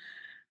between,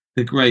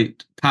 the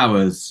great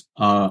powers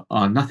are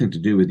nothing to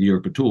do with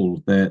Europe at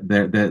all. They're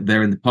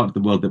in the part of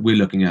the world that we're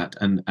looking at,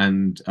 and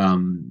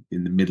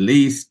in the Middle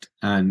East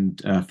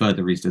and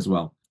further east as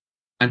well.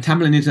 And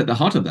Tamerlane is at the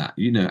heart of that,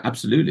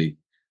 absolutely.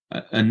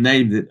 A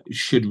name that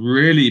should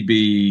really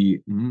be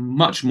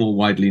much more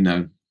widely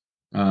known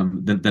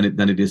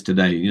than it is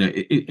today.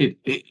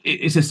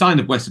 It's a sign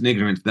of Western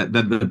ignorance that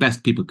the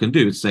best people can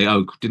do is say,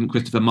 "Oh, didn't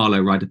Christopher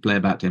Marlowe write a play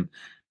about him?"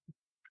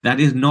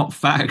 That is not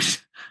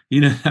fact.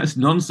 That's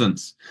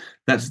nonsense.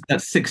 That's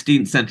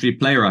 16th century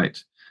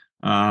playwright.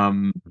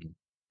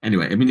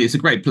 Anyway, I mean, it's a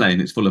great play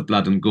and it's full of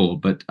blood and gore,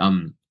 but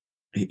I've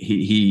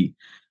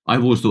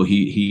always thought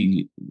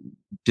he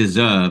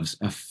deserves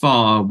a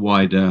far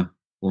wider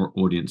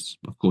audience.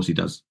 Of course he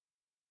does.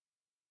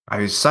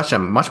 He's such a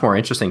much more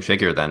interesting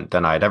figure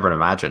than I'd ever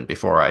imagined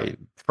before I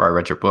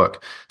read your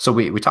book. So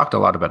we talked a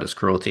lot about his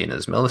cruelty and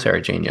his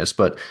military genius,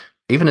 but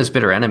even his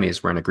bitter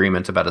enemies were in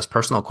agreement about his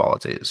personal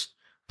qualities.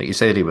 Like you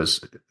say, that he was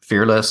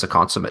fearless, a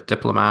consummate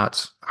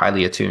diplomat,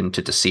 highly attuned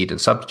to deceit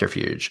and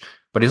subterfuge,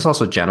 but he's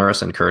also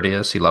generous and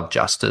courteous. He loved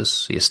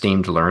justice, he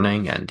esteemed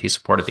learning, and he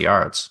supported the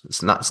arts.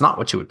 It's not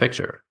what you would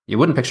picture. You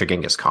wouldn't picture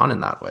Genghis Khan in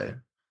that way.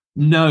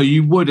 No,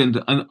 you wouldn't.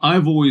 And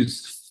I've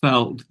always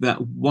felt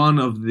that one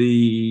of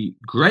the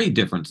great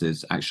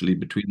differences actually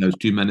between those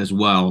two men as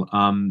well.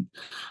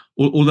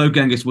 Although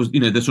Genghis was,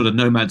 the sort of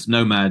nomad's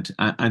nomad,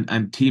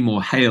 and Timur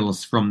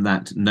hails from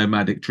that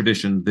nomadic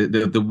tradition,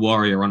 the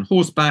warrior on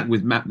horseback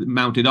with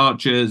mounted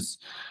archers,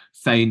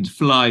 feigned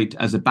flight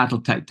as a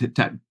battle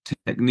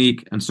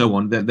technique, and so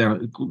on. There are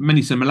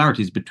many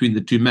similarities between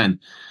the two men.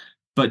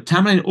 But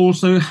Tamerlane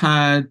also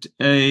had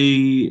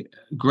a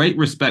great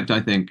respect,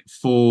 I think,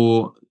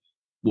 for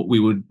what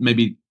we would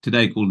maybe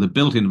today call the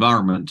built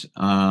environment,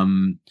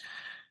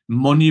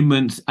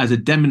 monuments as a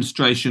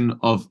demonstration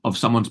of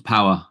someone's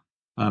power.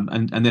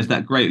 And there's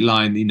that great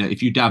line,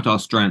 if you doubt our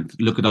strength,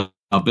 look at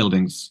our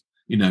buildings.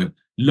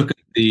 Look at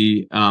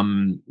these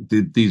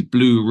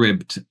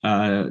blue-ribbed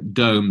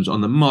domes on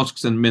the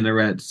mosques and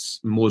minarets,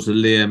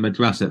 mausolea,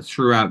 madrasa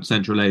throughout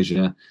Central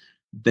Asia.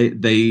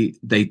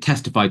 they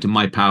testify to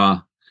my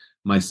power,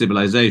 my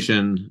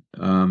civilization,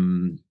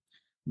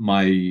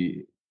 my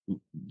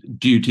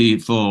duty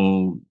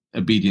for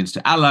obedience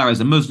to Allah as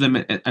a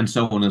Muslim, and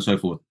so on and so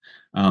forth.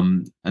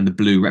 And the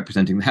blue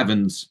representing the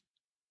heavens.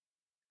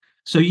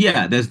 So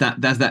yeah, there's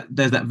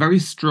that very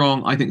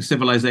strong, I think,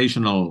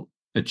 civilizational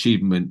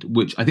achievement,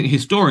 which I think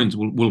historians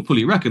will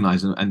fully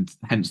recognize, and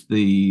hence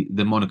the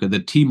moniker, the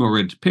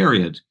Timurid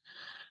period.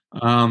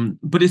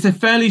 But it's a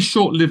fairly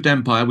short-lived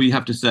empire, we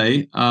have to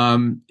say.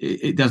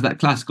 It does that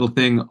classical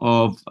thing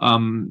of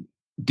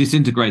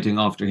disintegrating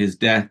after his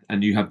death,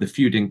 and you have the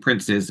feuding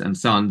princes and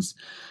sons.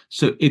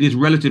 So it is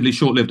relatively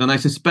short-lived, and I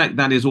suspect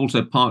that is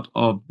also part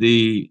of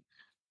the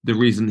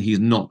reason he's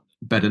not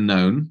better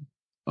known.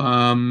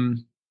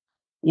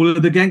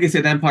 Although the Genghis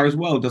Empire as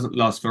well doesn't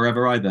last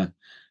forever either.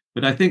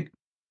 But I think,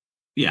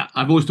 yeah,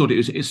 I've always thought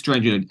it's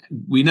strange. You know,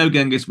 we know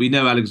Genghis, we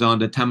know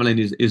Alexander.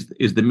 Tamerlane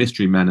is the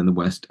mystery man in the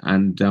West,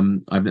 and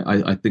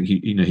I think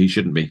he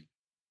shouldn't be.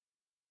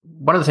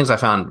 One of the things I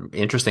found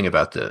interesting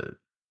about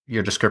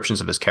your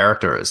descriptions of his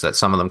character is that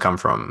some of them come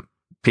from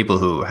people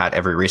who had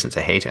every reason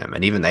to hate him,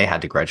 and even they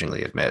had to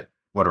grudgingly admit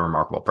what a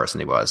remarkable person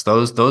he was.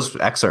 Those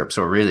excerpts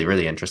were really,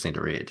 really interesting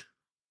to read.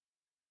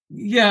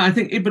 Yeah, I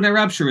think Ibn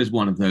Arabshah is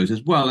one of those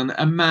as well, and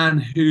a man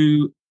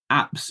who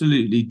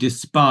absolutely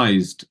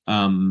despised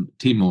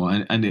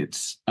Timur, and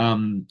it's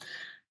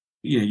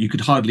you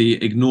could hardly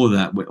ignore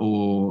that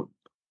or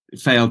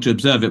fail to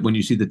observe it when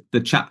you see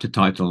the chapter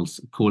titles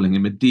calling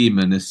him a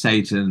demon, a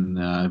Satan,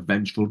 a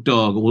vengeful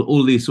dog,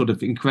 all these sort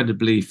of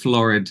incredibly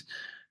florid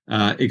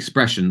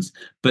expressions.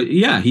 But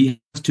yeah, he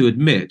has to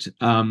admit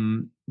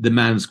the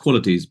man's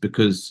qualities,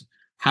 because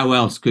how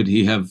else could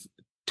he have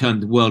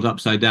turned the world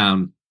upside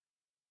down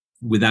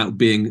without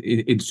being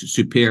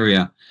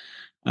superior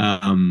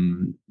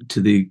to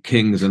the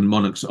kings and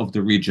monarchs of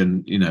the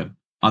region?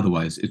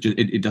 Otherwise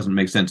it doesn't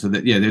make sense. So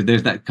that, yeah,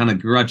 there's that kind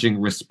of grudging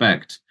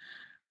respect.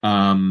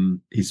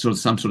 He's sort of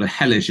some sort of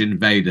hellish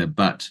invader,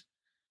 but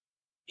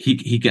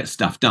he gets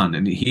stuff done,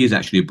 and he is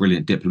actually a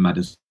brilliant diplomat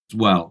as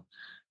well.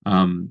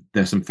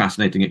 There's some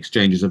fascinating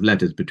exchanges of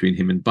letters between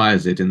him and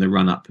Bayezid in the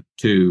run up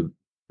to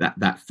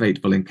that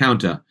fateful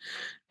encounter.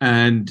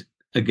 And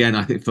again,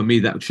 I think for me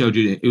that showed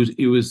you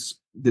it was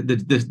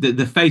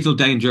the fatal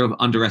danger of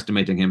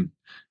underestimating him.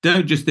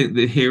 Don't just think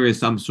that here is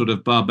some sort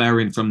of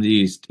barbarian from the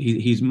East.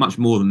 He's much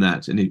more than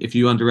that. And if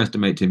you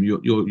underestimate him,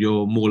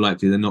 you're more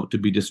likely than not to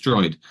be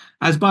destroyed,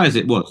 as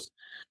Bayezid was.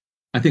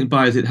 I think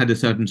Bayezid had a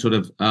certain sort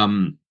of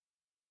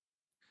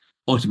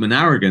Ottoman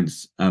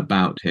arrogance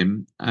about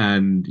him,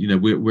 and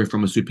we're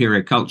from a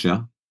superior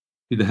culture.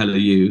 Who the hell are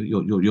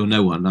you? You're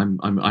no one.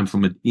 I'm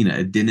from a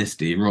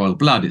dynasty, royal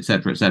blood,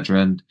 etc., etc.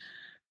 And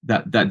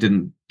that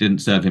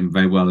didn't serve him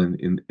very well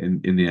in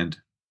the end.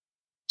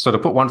 So to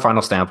put one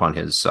final stamp on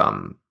his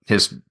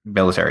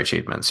military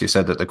achievements, you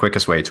said that the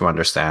quickest way to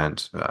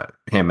understand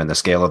him and the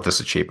scale of this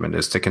achievement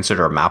is to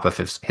consider a map of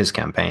his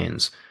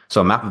campaigns. So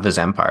a map of his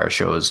empire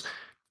shows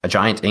a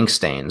giant ink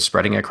stain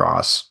spreading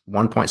across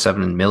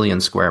 1.7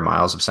 million square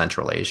miles of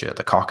Central Asia,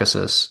 the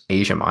Caucasus,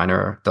 Asia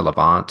Minor, the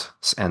Levant,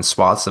 and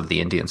swaths of the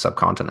Indian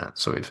subcontinent.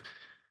 So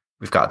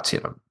we've got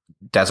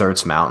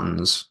deserts,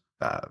 mountains,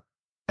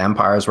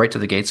 empires right to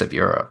the gates of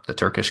Europe, the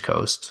Turkish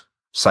coast,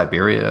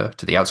 Siberia,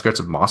 to the outskirts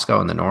of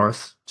Moscow in the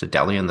north, to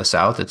Delhi in the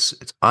south. It's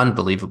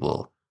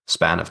unbelievable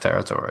span of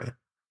territory.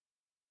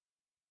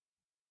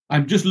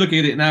 I'm just looking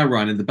at it now,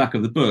 Ryan, in the back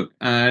of the book,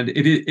 and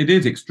it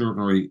is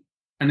extraordinary.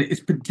 And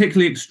it's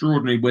particularly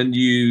extraordinary when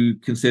you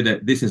consider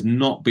this has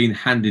not been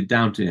handed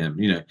down to him.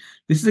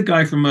 This is a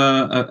guy from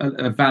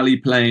a valley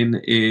plain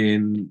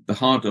in the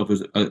heart of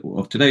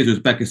today's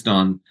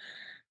Uzbekistan.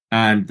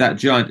 And that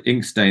giant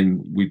ink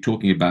stain we're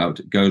talking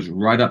about goes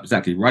right up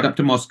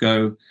to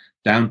Moscow,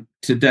 down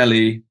to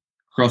Delhi,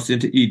 across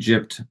into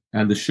Egypt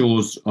and the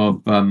shores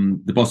of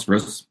the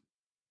Bosphorus.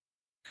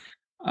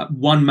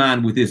 One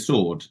man with his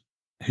sword,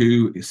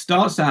 who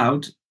starts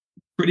out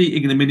pretty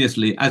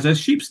ignominiously as a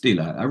sheep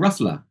stealer, a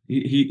rustler.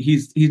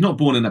 He's not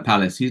born in a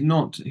palace. He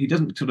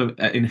doesn't sort of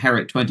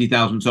inherit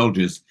 20,000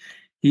 soldiers.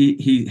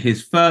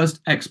 His first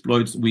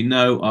exploits, we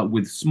know, are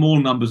with small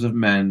numbers of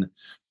men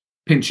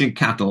pinching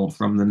cattle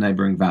from the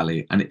neighboring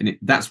valley, and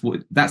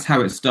that's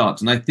how it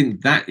starts. And I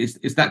think that is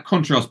that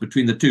contrast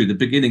between the two, the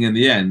beginning and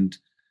the end,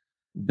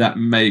 that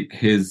make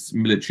his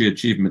military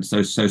achievements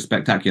so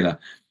spectacular.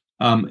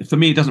 For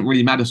me, it doesn't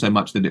really matter so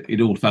much that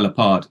it all fell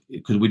apart,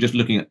 because we're just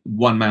looking at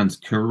one man's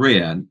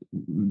career.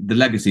 The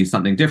legacy is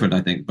something different,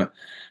 I think, but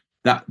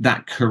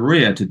that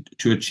career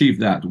to achieve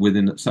that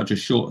within such a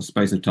short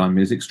space of time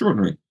is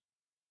extraordinary.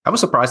 I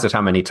was surprised at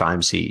how many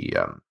times he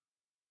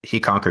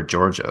conquered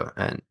Georgia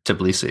and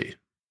Tbilisi.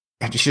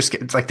 And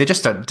it's like they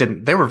just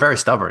didn't. They were very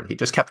stubborn. He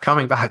just kept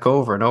coming back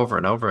over and over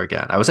and over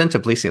again. I was in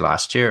Tbilisi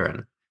last year,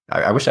 and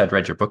I wish I'd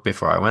read your book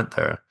before I went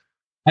there.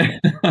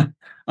 I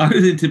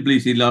was in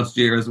Tbilisi last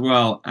year as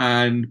well,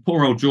 and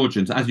poor old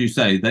Georgians, as you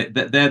say,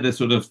 they're the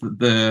sort of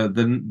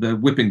the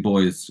whipping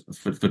boys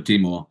for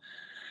Timur.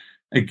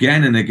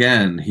 Again and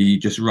again, he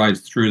just rides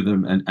through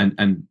them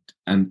and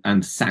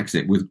and sacks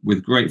it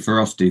with great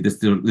ferocity.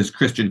 This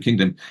Christian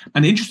kingdom,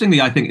 and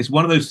interestingly, I think it's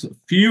one of those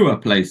fewer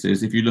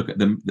places, if you look at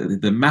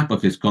the map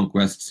of his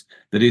conquests,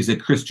 that is a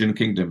Christian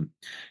kingdom.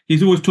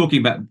 He's always talking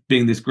about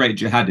being this great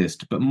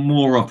jihadist, but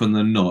more often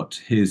than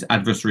not, his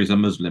adversaries are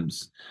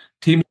Muslims.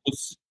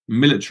 Timur's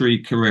military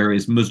career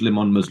is Muslim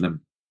on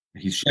Muslim.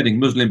 He's shedding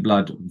Muslim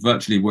blood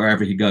virtually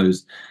wherever he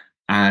goes,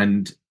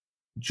 and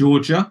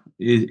Georgia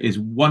is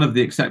one of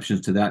the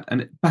exceptions to that,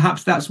 and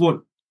perhaps that's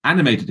what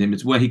animated him.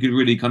 It's where he could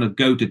really kind of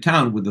go to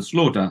town with the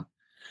slaughter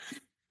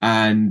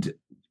and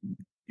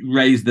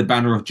raise the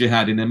banner of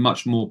jihad in a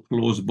much more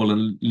plausible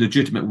and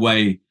legitimate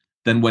way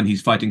than when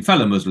he's fighting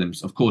fellow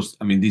Muslims. Of course,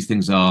 I mean, these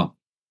things are,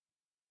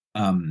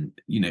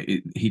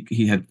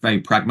 he had very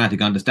pragmatic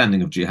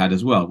understanding of jihad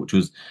as well, which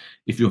was,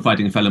 if you're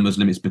fighting a fellow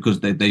Muslim, it's because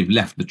they've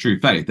left the true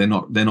faith. They're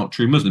not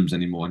true Muslims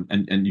anymore,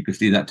 and you can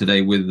see that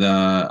today with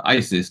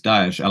ISIS,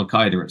 Daesh, Al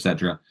Qaeda,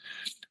 etc.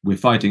 We're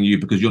fighting you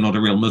because you're not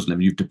a real Muslim.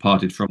 You've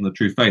departed from the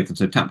true faith. And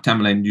so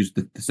Tamerlane used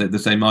the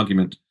same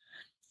argument.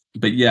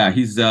 But yeah,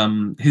 his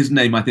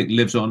name, I think,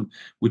 lives on.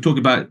 We talk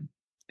about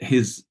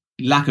his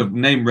lack of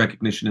name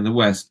recognition in the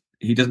West.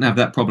 He doesn't have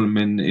that problem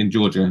in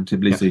Georgia and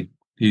Tbilisi. Yeah.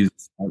 He's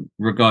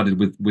regarded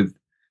with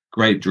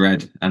great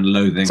dread and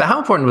loathing. So how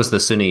important was the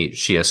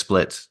Sunni-Shia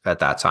split at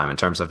that time in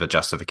terms of a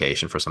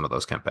justification for some of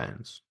those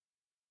campaigns?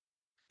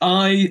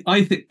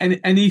 I think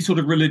any sort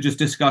of religious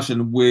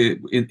discussion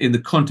in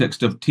the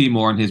context of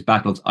Timur and his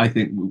battles, I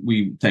think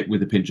we take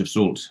with a pinch of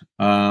salt.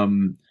 I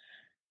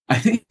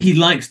think he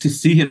likes to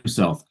see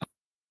himself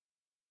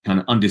kind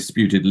of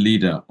undisputed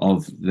leader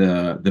of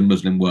the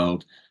Muslim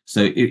world.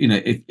 So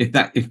if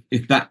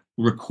that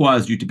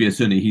requires you to be a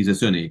Sunni, he's a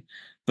Sunni.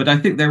 But I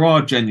think there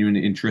are genuine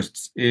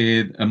interests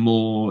in a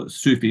more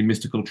Sufi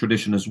mystical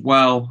tradition as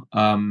well.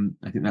 I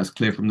think that's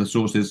clear from the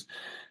sources.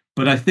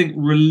 But I think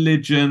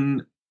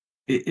religion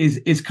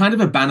is kind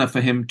of a banner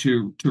for him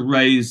to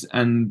raise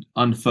and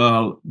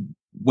unfurl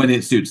when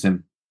it suits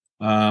him.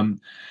 There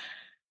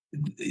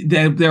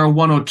are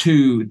one or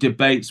two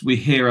debates we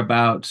hear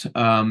about.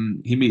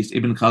 He meets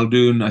Ibn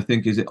Khaldun, I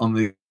think, is it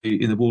on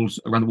in the walls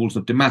around the walls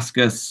of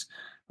Damascus.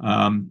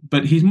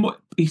 But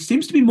he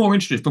seems to be more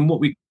interested, from what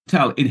we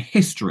tell, in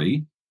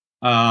history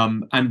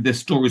and the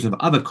stories of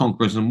other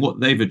conquerors and what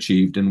they've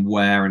achieved and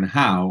where and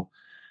how,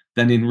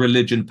 than in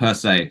religion per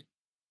se.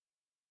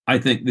 I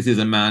think this is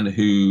a man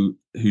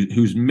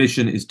whose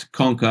mission is to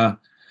conquer,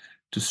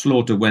 to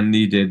slaughter when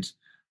needed,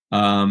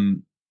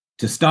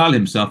 to style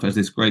himself as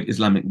this great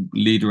Islamic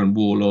leader and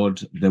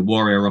warlord, the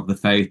warrior of the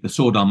faith, the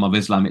sword arm of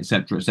Islam,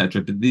 etc.,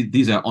 etc. But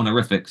these are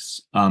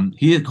honorifics.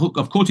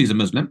 Of course, he's a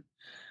Muslim,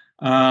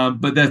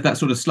 but there's that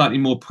sort of slightly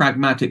more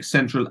pragmatic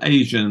Central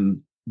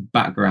Asian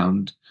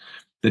background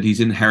that he's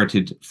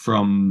inherited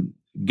from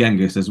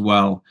Genghis as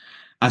well,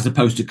 as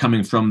opposed to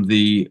coming from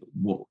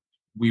what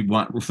we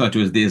might refer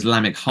to as the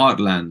Islamic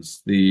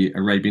heartlands, the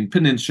Arabian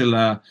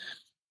Peninsula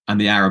and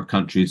the Arab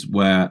countries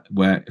where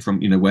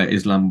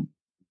Islam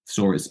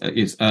saw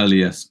its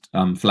earliest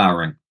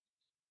flowering.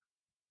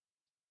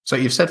 So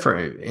you've said,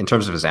 in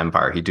terms of his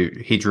empire,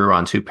 he drew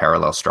on two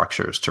parallel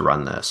structures to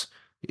run this.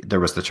 There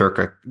was the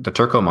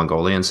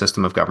Turco-Mongolian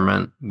system of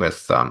government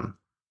with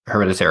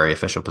hereditary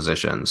official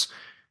positions,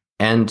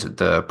 and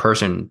the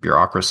Persian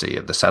bureaucracy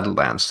of the settled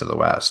lands to the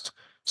west.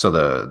 So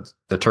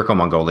the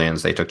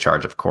Turco-Mongolians, they took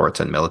charge of courts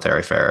and military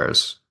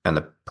affairs, and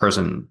the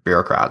Persian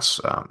bureaucrats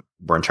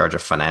were in charge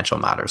of financial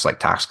matters like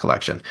tax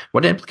collection.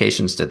 What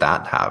implications did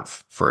that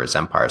have for his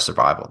empire's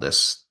survival,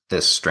 this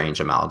strange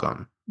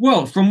amalgam?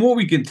 Well, from what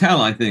we can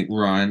tell, I think,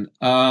 Ryan,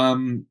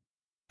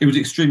 it was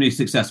extremely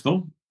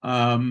successful.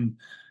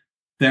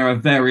 There are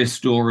various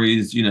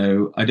stories,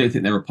 I don't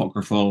think they're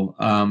apocryphal.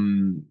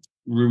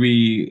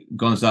 Ruy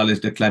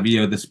Gonzalez de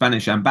Clavijo, the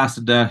Spanish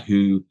ambassador,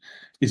 who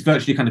is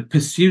virtually kind of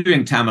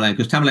pursuing Tamerlane,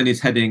 because Tamerlane is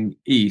heading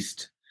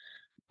east,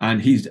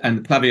 and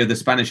Clavijo, the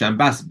Spanish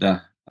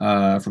ambassador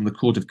from the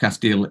court of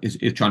Castile, is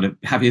trying to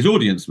have his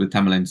audience with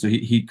Tamerlane. So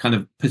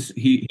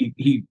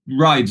he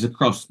rides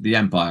across the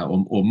empire,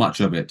 or much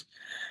of it,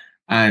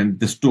 and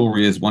the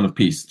story is one of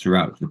peace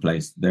throughout the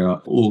place. There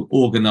are all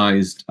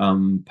organized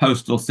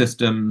postal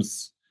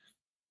systems,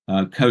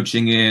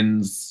 coaching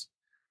inns.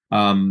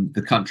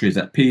 The country is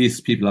at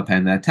peace. People are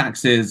paying their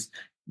taxes.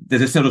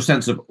 There's a sort of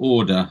sense of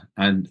order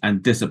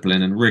and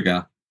discipline and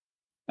rigor.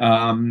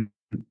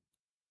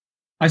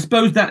 I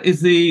suppose that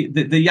is the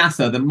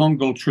Yasa, the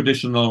Mongol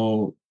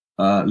traditional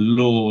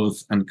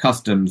laws and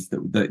customs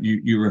that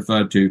you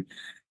referred to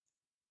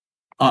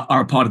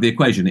are a part of the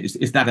equation.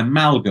 It's that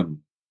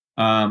amalgam.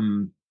 I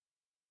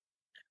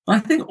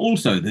think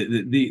also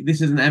that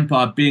this is an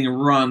empire being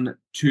run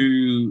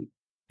to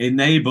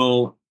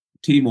enable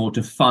Timur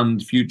to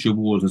fund future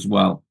wars as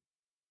well.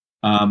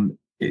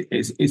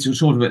 It's a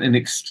sort of an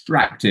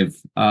extractive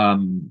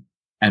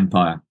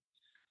empire.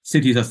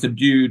 Cities are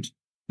subdued.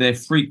 They're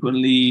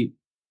frequently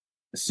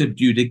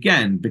subdued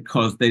again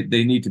because they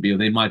need to be, or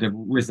they might have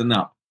risen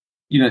up.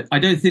 I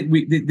don't think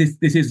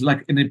this is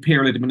like an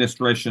imperial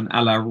administration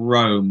a la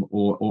Rome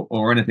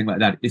or anything like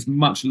that. It's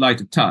much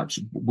lighter touch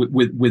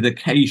with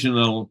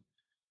occasional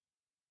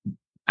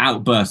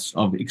outbursts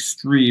of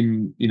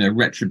extreme,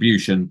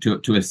 retribution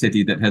to a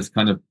city that has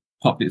kind of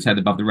popped its head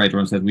above the radar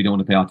and said we don't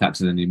want to pay our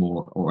taxes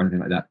anymore or anything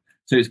like that.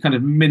 So it's kind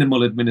of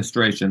minimal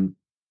administration,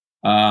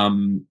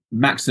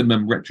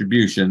 maximum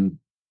retribution,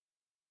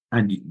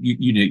 and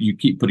you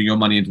keep putting your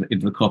money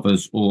into the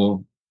coffers,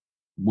 or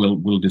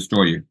we'll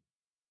destroy you.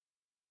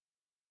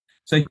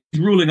 So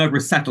he's ruling over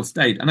a settled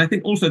state, and I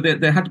think also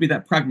there had to be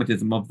that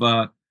pragmatism of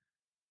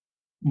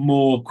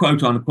more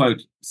quote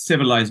unquote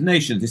civilized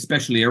nations,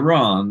 especially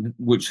Iran,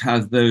 which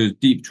has those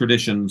deep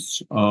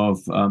traditions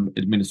of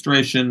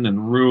administration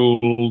and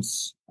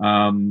rules,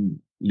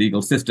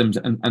 legal systems,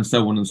 and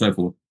so on and so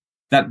forth.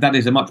 That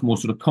is a much more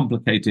sort of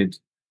complicated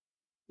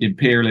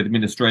imperial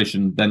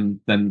administration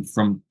than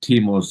from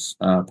Timur's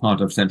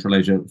part of Central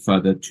Asia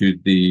further to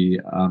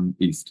the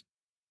east.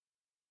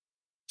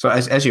 So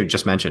as you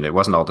just mentioned, it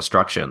wasn't all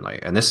destruction.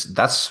 And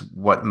that's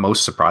what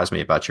most surprised me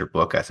about your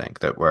book, I think,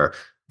 that where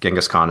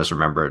Genghis Khan is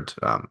remembered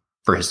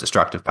for his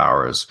destructive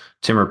powers,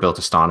 Timur built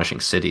astonishing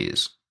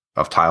cities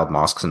of tiled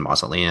mosques and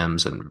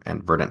mausoleums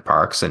and verdant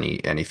parks, and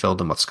he filled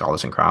them with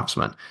scholars and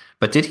craftsmen.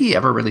 But did he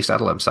ever really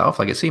settle himself?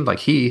 Like, it seemed like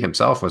he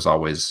himself was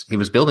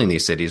building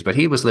these cities, but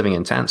he was living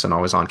in tents and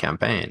always on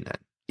campaign.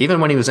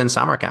 Even when he was in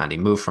Samarkand, he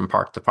moved from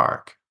park to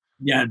park.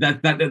 Yeah,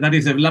 that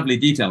is a lovely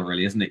detail,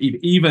 really, isn't it?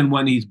 Even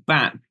when he's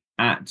back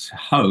at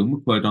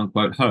home, quote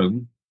unquote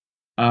home,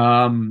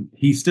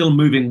 he's still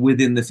moving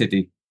within the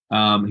city.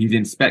 He's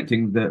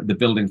inspecting the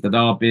buildings that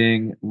are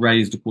being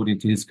raised according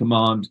to his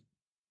command.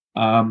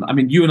 I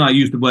mean, you and I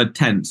use the word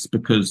tents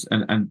because,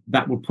 and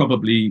that will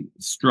probably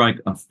strike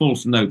a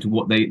false note to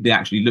what they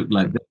actually look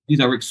like.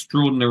 These are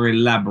extraordinarily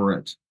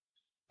elaborate,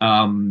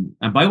 and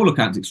by all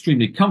accounts,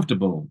 extremely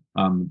comfortable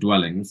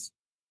dwellings.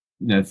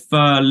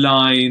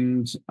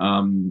 Fur-lined,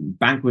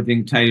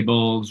 banqueting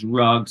tables,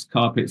 rugs,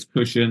 carpets,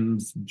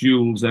 cushions,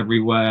 jewels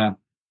everywhere.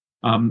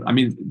 I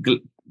mean,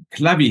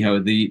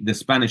 Clavijo, the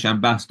Spanish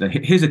ambassador,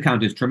 his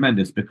account is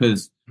tremendous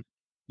because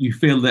you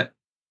feel that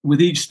with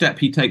each step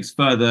he takes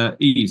further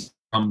east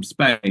from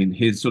Spain,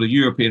 his sort of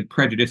European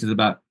prejudices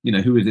about,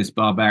 who is this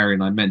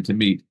barbarian I'm meant to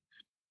meet,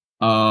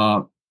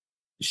 are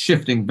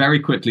shifting very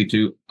quickly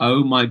to,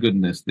 oh my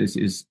goodness, this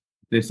is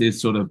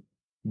sort of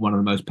one of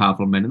the most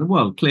powerful men in the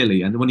world,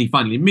 clearly. And when he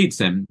finally meets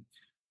him,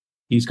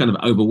 he's kind of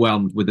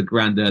overwhelmed with the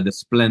grandeur, the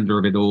splendor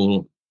of it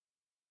all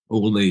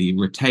the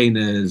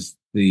retainers,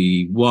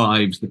 the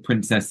wives, the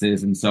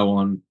princesses, and so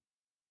on.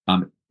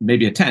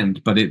 Maybe a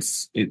tent, but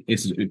it's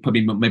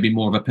probably maybe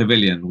more of a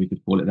pavilion. We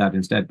could call it that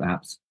instead,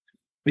 perhaps.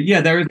 But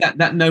yeah, there is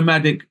that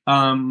nomadic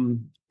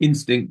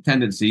instinct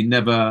tendency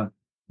never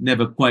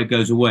quite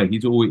goes away.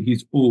 He's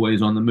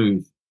always on the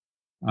move.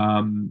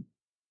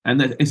 And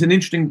it's an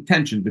interesting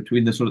tension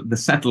between the sort of the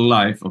settled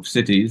life of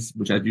cities,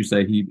 which, as you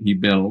say, he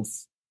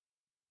builds,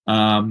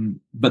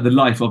 but the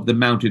life of the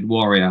mounted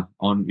warrior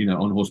on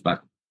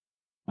horseback.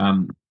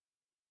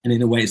 And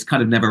in a way, it's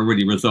kind of never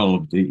really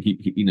resolved.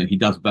 He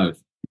does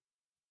both.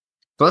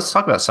 So let's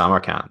talk about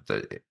Samarkand,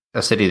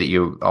 a city that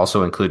you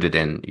also included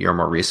in your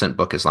more recent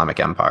book, Islamic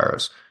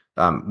Empires.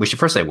 We should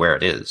first say where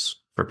it is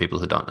for people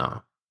who don't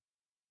know.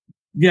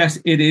 Yes,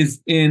 it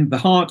is in the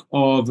heart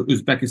of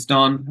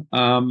Uzbekistan.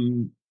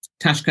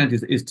 Tashkent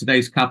is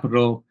today's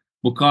capital.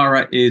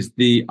 Bukhara is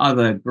the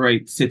other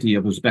great city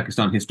of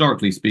Uzbekistan,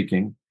 historically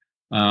speaking.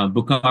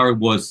 Bukhara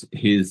was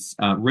his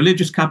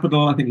religious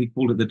capital. I think he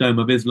called it the Dome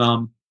of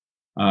Islam.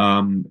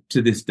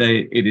 To this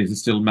day, it is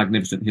still a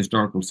magnificent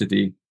historical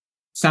city.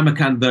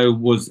 Samarkand, though,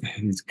 was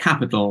his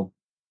capital,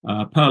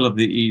 Pearl of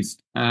the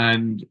East,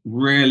 and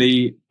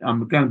really,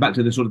 going back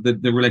to the sort of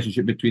the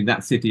relationship between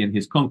that city and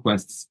his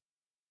conquests,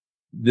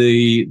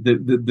 the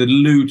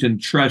loot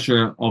and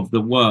treasure of the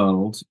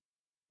world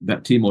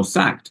that Timur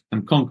sacked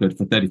and conquered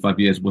for 35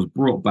 years was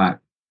brought back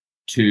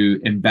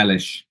to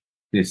embellish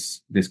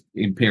this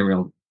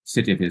imperial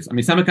city of his. I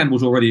mean, Samarkand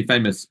was already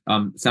famous,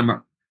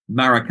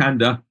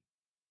 Samarkanda,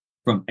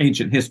 from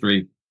ancient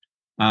history,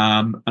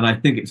 and I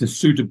think it's a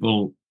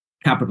suitable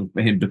capital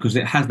for him because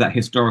it has that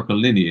historical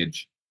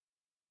lineage,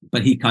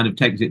 but he kind of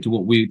takes it to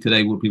what we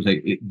today would people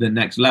say the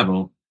next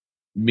level,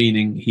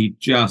 meaning he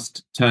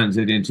just turns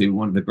it into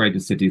one of the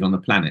greatest cities on the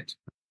planet.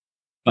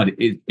 But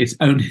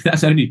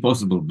that's only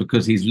possible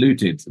because he's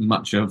looted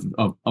much of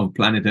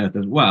planet Earth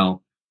as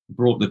well,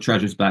 brought the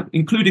treasures back,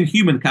 including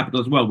human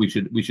capital as well. We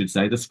should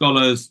say the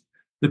scholars,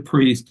 the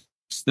priests,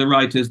 the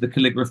writers, the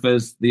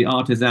calligraphers, the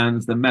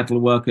artisans, the metal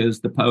workers,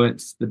 the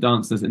poets, the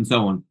dancers, and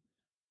so on.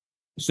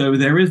 So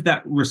there is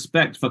that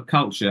respect for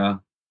culture,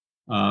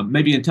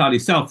 maybe entirely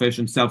selfish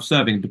and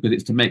self-serving because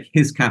it's to make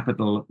his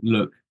capital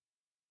look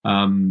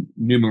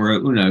numero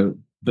uno,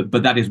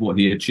 but that is what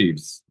he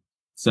achieves.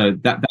 So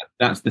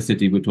that's the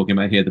city we're talking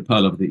about here, the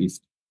Pearl of the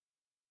East.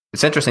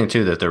 It's interesting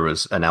too that there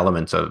was an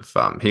element of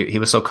he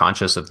was so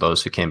conscious of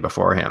those who came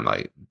before him.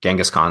 Like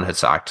Genghis Khan had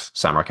sacked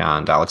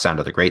Samarkand,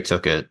 Alexander the Great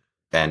took it,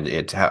 and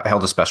it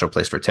held a special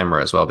place for Timur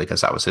as well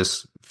because that was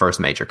his first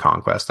major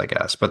conquest, I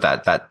guess. But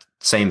that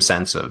same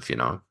sense of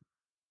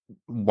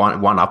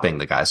one-upping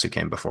the guys who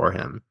came before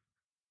him.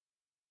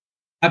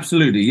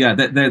 Absolutely, yeah.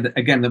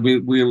 Again, that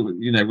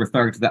we'll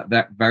referring to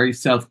that very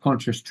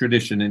self-conscious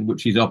tradition in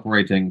which he's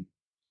operating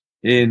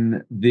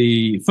in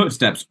the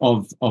footsteps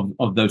of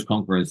those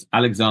conquerors,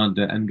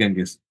 Alexander and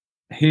Genghis.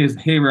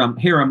 Here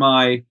am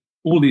I,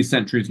 all these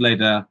centuries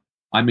later.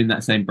 I'm in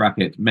that same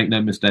bracket. Make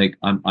no mistake,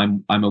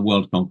 I'm a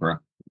world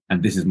conqueror,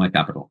 and this is my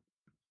capital.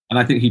 And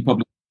I think he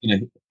probably,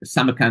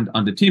 Samarkand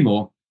under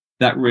Timur,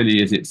 that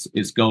really is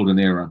its golden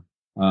era,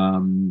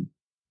 um,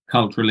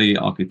 culturally,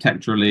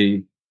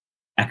 architecturally,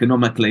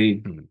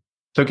 economically.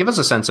 So give us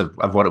a sense of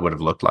what it would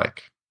have looked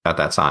like at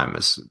that time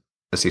as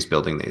he's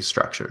building these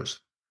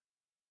structures.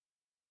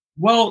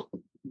 Well,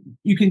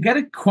 you can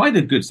get quite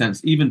a good sense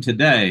even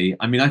today.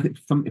 I mean, I think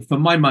for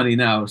my money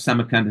now,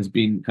 Samarkand has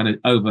been kind of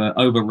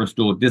over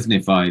restored,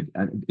 Disneyfied.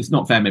 And it's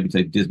not fair maybe to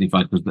say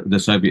Disneyfied because the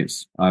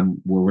Soviets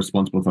were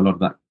responsible for a lot of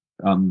that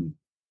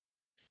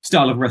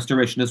style of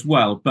restoration as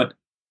well. But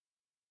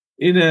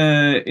in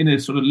a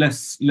sort of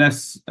less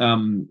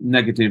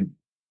negative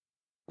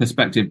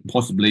perspective,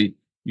 possibly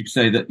you could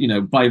say that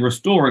by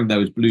restoring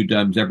those blue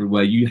domes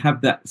everywhere, you have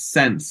that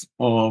sense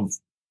of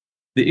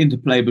the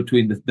interplay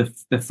between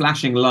the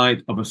flashing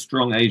light of a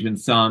strong Asian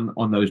sun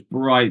on those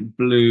bright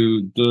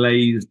blue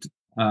glazed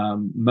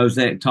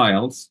mosaic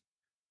tiles.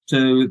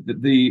 So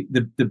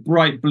the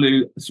bright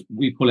blue,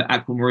 we call it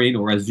aquamarine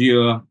or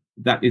azure,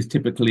 that is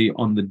typically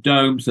on the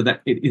dome, so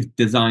that it is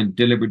designed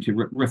deliberately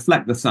to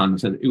reflect the sun.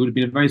 So it would have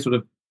been a very sort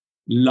of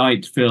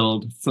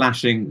light-filled,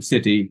 flashing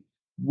city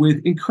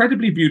with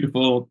incredibly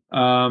beautiful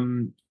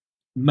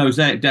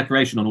mosaic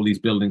decoration on all these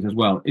buildings as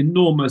well.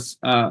 Enormous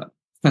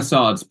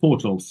facades,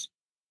 portals.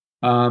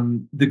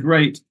 The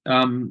great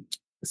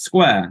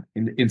square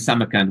in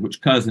Samarkand,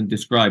 which Curzon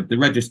described, the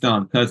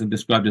Registan, Curzon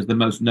described as the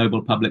most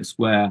noble public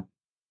square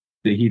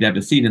that he'd ever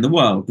seen in the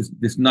world.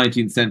 This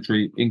 19th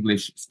century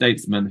English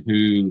statesman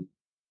who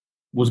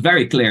was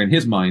very clear in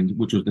his mind,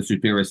 which was the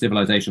superior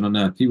civilization on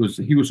earth. He was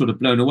sort of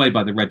blown away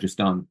by the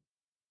Registan.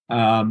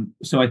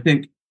 So I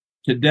think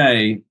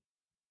today,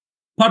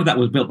 part of that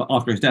was built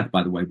after his death,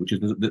 by the way, which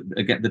is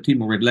again the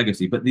Timurid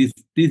legacy. But these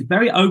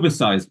very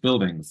oversized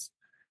buildings,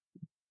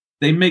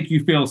 they make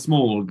you feel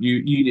small.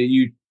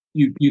 You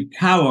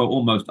cower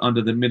almost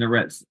under the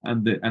minarets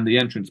and the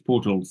entrance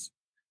portals.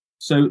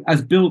 So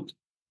as built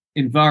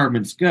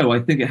environments go, I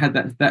think it had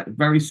that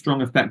very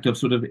strong effect of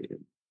sort of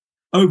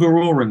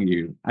overawing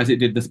you, as it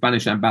did the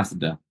Spanish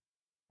ambassador.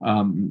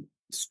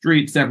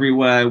 Streets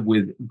everywhere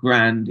with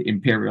grand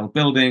imperial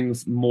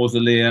buildings,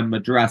 mausoleum,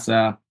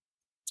 madrasa.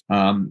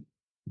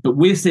 But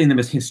we're seeing them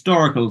as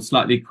historical,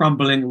 slightly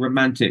crumbling,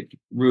 romantic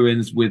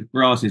ruins with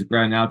grasses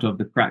growing out of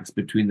the cracks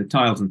between the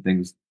tiles and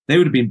things. They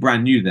would have been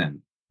brand new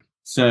then.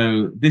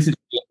 So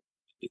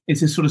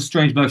it's a sort of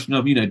strange version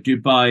of,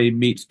 Dubai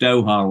meets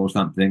Doha or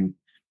something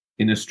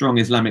in a strong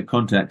Islamic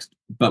context,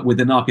 but with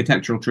an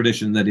architectural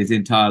tradition that is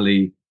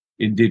entirely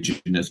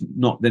indigenous.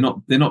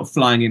 They're not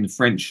flying in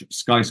French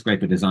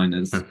skyscraper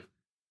designers,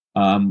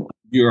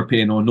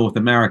 European or North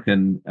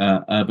American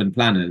urban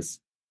planners.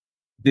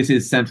 This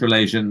is Central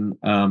Asian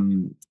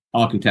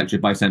architecture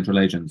by Central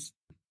Asians,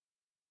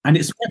 and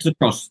it spreads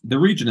across the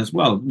region as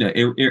well.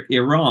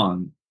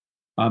 Iran.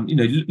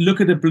 Look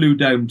at a blue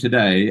dome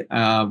today,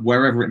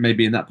 wherever it may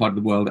be in that part of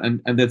the world,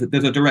 and there's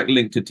a direct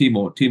link to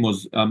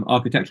Timur's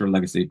architectural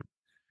legacy.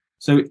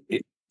 So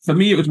for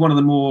me, it was one of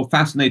the more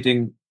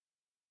fascinating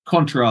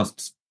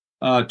contrasts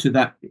to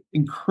that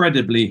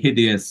incredibly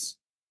hideous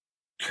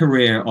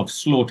career of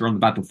slaughter on the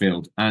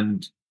battlefield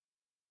and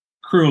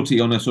cruelty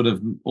on a sort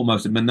of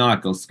almost a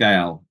maniacal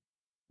scale,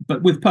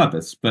 but with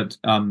purpose. But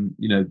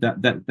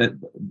that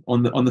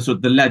on the sort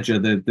of the ledger,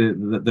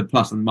 the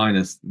plus and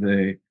minus,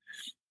 the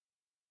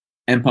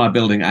empire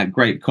building at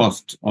great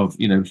cost of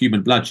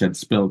human bloodshed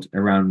spilled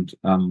around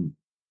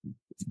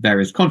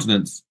various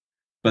continents.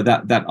 But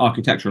that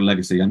architectural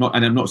legacy, I'm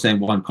not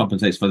saying one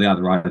compensates for the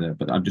other either,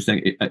 but I'm just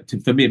saying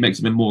for me it makes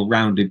him a more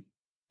rounded,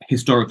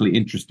 historically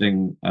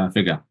interesting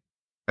figure.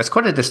 That's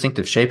quite a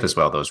distinctive shape as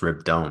well. Those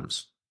ribbed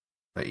domes.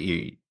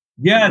 You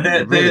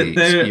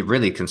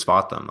really can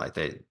spot them. Like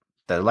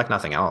they're like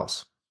nothing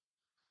else.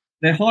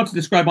 They're hard to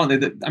describe,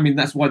 aren't they? I mean,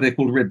 that's why they're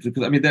called ribs,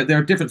 because I mean there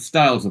are different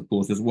styles, of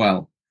course, as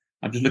well.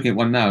 I'm just looking at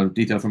one now,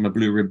 detail from a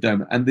blue rib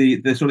dome, and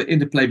the sort of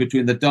interplay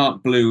between the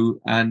dark blue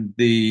and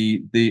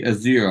the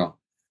azure.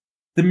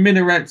 The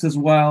minarets as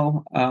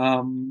well,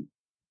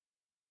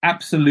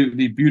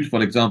 absolutely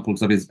beautiful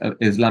examples of his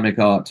Islamic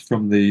art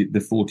from the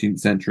 14th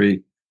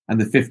century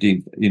and the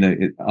 15th.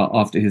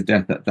 After his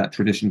death, that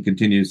tradition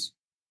continues.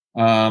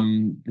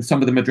 Some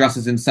of the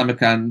madrasas in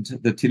Samarkand,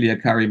 the Tilia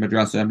Kari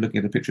madrasa, I'm looking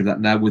at a picture of that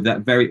now, with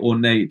that very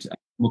ornate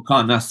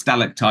Mukana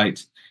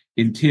stalactite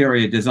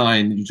interior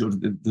design, sort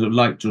of the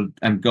light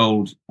and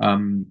gold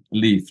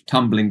leaf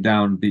tumbling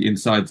down the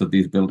insides of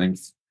these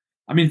buildings.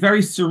 I mean,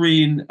 very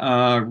serene,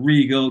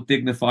 regal,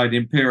 dignified,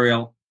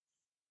 imperial.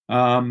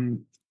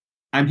 And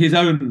his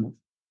own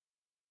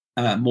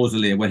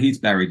mausoleum, where he's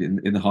buried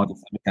in the heart of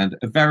Samarkand,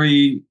 a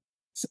very,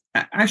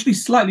 actually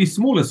slightly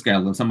smaller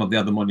scale than some of the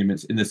other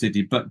monuments in the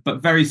city, but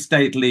very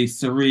stately,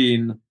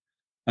 serene,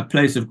 a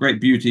place of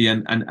great beauty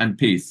and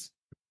peace.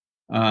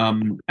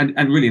 and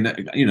really,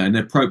 an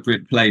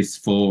appropriate place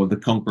for the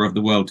conqueror of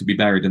the world to be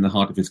buried in the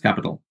heart of his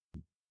capital.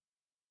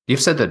 You've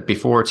said that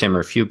before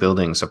Timur, few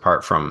buildings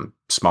apart from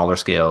smaller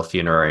scale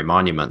funerary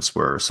monuments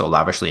were so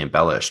lavishly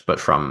embellished, but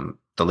from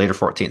the later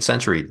 14th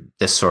century,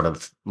 this sort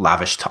of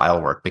lavish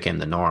tile work became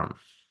the norm.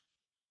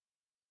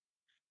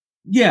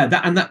 Yeah,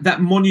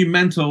 that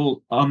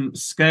monumental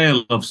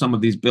scale of some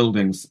of these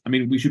buildings. I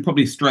mean, we should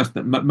probably stress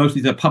that most of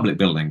these are public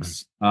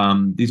buildings.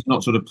 These are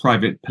not sort of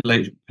private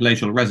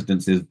palatial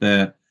residences.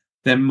 They're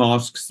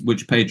mosques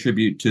which pay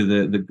tribute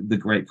to the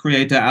great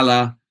creator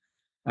Allah.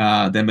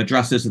 They're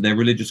madrasas, they're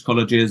religious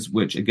colleges,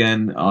 which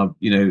again are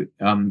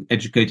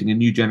educating a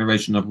new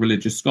generation of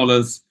religious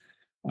scholars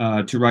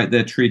to write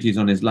their treatises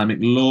on Islamic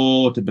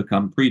law, to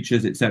become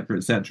preachers, etc.,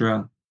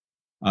 etc.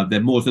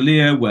 They're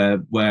mausolea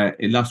where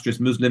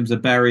illustrious Muslims are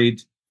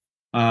buried.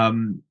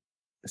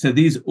 So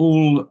these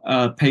all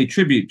pay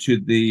tribute to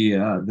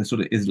the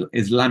sort of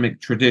Islamic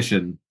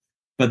tradition,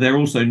 but they're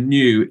also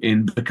new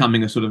in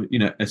becoming a sort of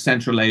a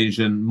Central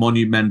Asian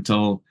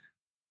monumental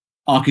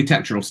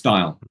architectural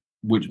style,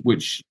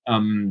 which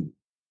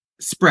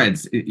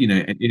spreads in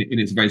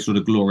its very sort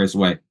of glorious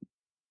way.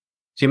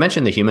 So you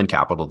mentioned the human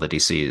capital that he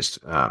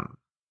seized on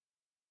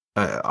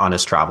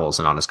his travels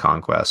and on his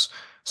conquests.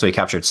 So he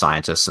captured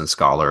scientists and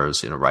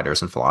scholars,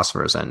 writers and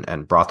philosophers,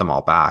 and brought them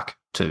all back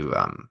to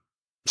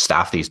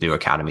staff these new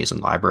academies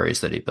and libraries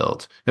that he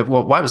built.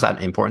 Well, why was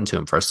that important to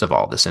him? First of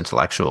all, this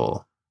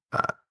intellectual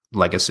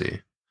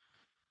legacy.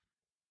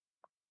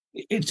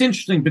 It's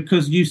interesting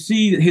because you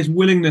see his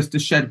willingness to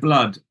shed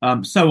blood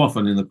so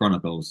often in the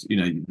chronicles.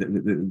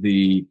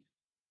 The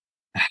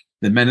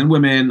men and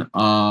women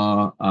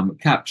are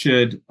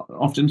captured,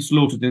 often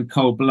slaughtered in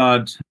cold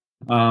blood.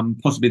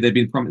 Possibly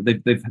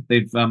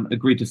they've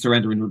agreed to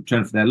surrender in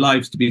return for their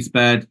lives to be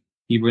spared.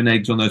 He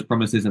reneges on those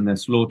promises and they're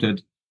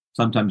slaughtered.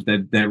 Sometimes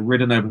they're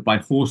ridden over by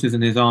horses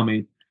in his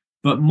army,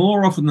 but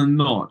more often than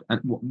not,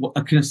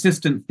 a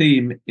consistent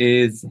theme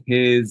is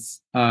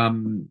his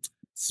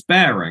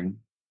sparing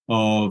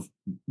of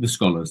the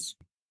scholars,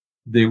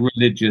 the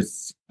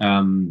religious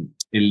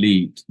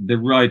elite, the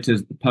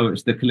writers, the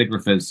poets, the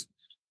calligraphers.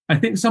 I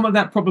think some of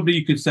that probably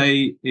you could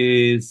say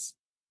is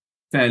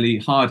fairly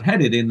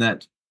hard-headed in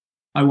that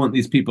I want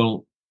these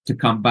people to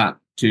come back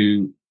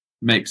to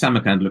make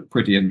Samarkand look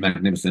pretty and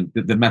magnificent.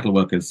 The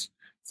metalworkers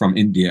from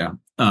India,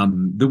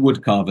 the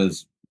wood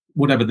carvers,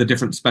 whatever the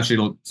different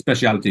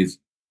specialities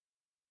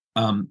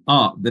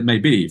are that may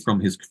be from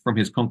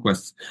his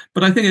conquests.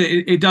 But I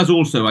think it does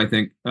also, I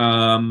think,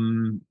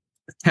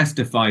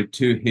 testify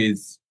to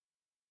his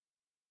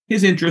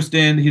interest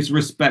in, his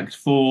respect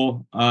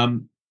for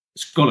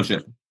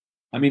scholarship.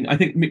 I mean, I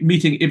think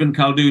meeting Ibn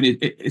Khaldun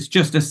it's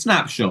just a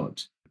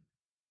snapshot.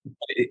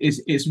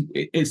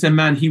 It's a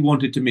man he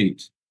wanted to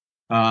meet.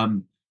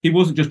 He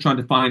wasn't just trying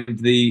to find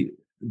the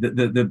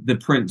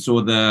prince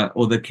or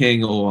the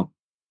king or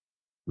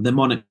the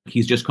monarch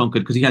he's just conquered,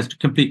 because he has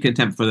complete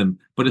contempt for them.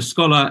 But a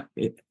scholar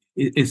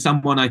is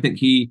someone I think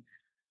he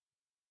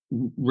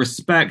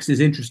respects, is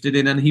interested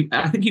in, and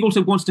I think he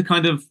also wants to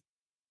kind of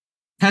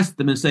test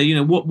them and say,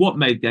 what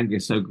made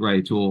Genghis so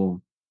great, or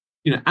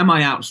am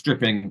I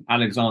outstripping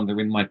Alexander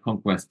in my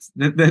conquests?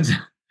 There's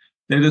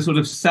a sort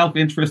of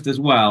self-interest as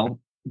well,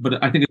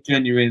 but I think a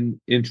genuine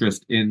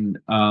interest in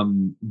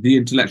the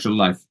intellectual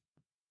life.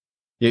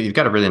 Yeah, you've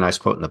got a really nice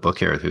quote in the book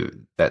here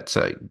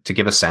to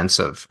give a sense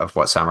of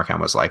what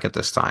Samarkand was like at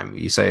this time.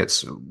 You say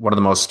it's one of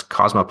the most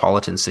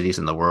cosmopolitan cities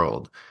in the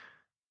world.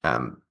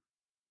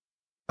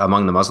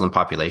 Among the Muslim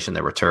population,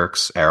 there were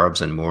Turks,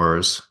 Arabs, and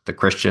Moors. The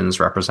Christians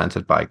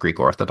represented by Greek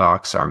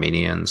Orthodox,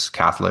 Armenians,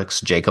 Catholics,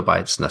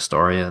 Jacobites,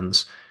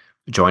 Nestorians,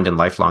 joined in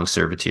lifelong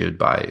servitude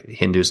by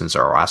Hindus and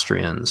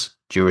Zoroastrians.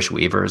 Jewish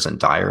weavers and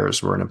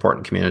dyers were an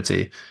important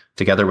community,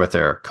 together with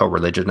their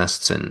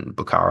co-religionists in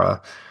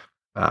Bukhara.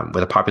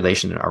 With a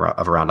population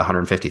of around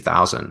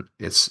 150,000,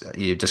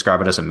 you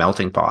describe it as a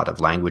melting pot of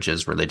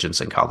languages,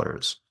 religions, and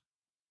colors,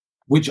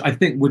 which I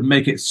think would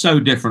make it so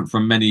different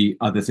from many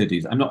other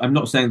cities. I'm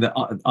not saying that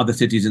other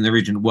cities in the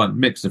region weren't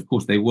mixed. Of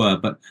course they were,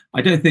 but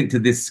I don't think to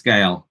this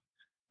scale.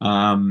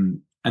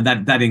 And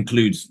that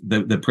includes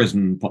the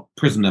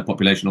prisoner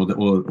population, or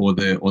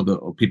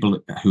the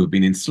people who have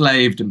been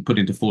enslaved and put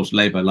into forced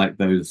labor, like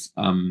those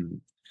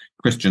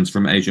Christians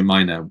from Asia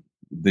Minor,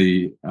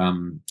 the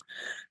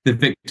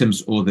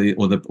victims or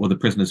the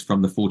prisoners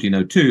from the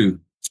 1402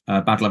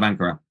 Battle of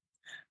Ankara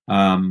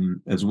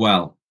as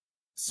well.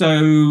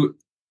 So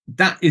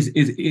that is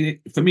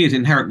for me is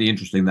inherently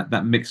interesting,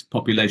 that mixed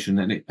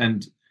population,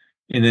 and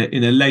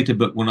in a later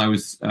book when I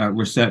was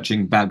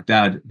researching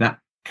Baghdad, that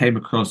came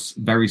across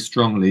very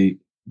strongly.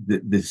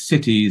 The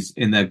cities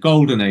in their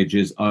golden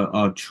ages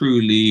are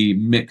truly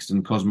mixed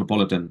and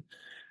cosmopolitan,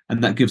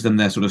 and that gives them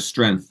their sort of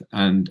strength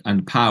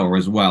and power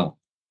as well.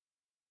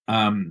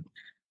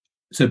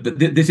 So, but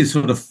this is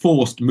sort of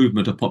forced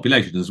movement of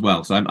population as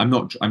well. So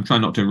I'm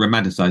trying not to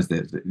romanticize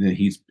this.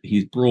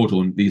 He's brought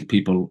on these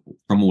people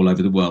from all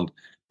over the world,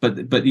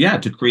 but yeah,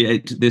 to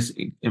create this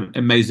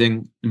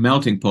amazing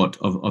melting pot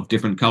of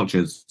different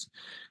cultures,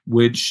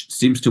 which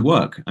seems to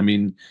work. I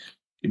mean,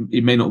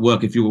 it may not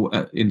work if you're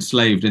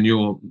enslaved and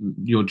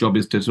your job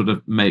is to sort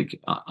of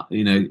make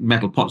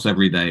metal pots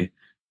every day.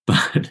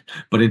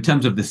 But in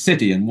terms of the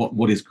city and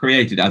what is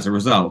created as a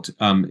result,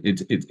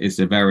 it's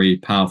a very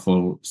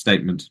powerful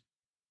statement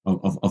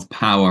of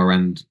power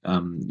and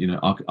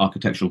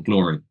architectural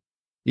glory.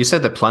 You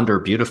said that plunder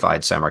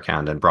beautified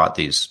Samarkand and brought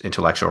these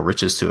intellectual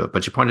riches to it,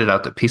 but you pointed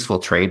out that peaceful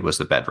trade was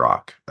the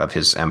bedrock of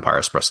his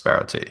empire's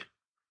prosperity.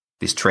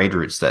 These trade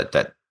routes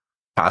that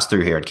passed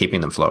through here and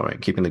keeping them flowing,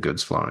 keeping the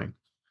goods flowing.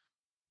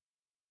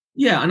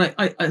 Yeah, and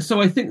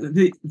I think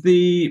that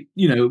we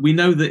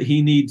know that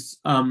he needs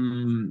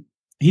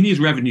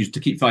revenues to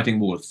keep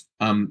fighting wars.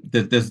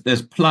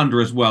 There's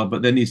plunder as well,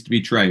 but there needs to be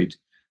trade,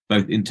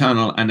 both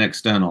internal and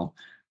external,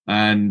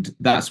 and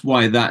that's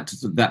why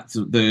that's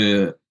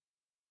the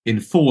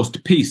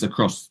enforced peace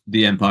across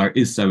the empire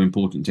is so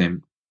important to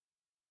him.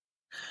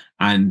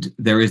 And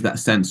there is that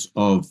sense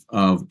of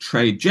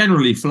trade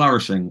generally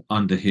flourishing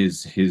under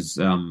his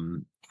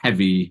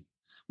heavy,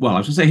 well,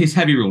 I should say his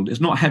heavy rule.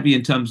 It's not heavy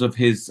in terms of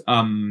his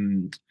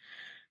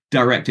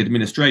direct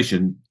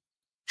administration.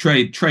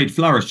 Trade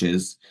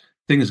flourishes.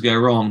 Things go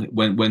wrong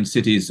when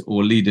cities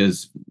or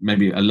leaders,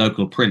 maybe a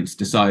local prince,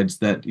 decides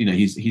that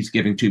he's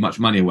giving too much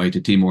money away to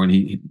Timur,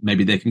 and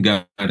maybe they can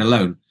go it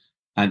alone.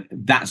 And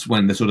that's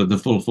when the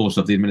full force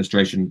of the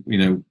administration,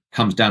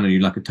 comes down on you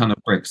like a ton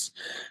of bricks.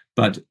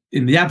 But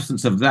in the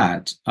absence of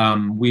that,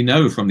 we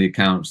know from the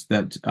accounts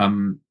that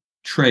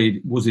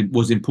trade was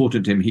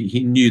important to him.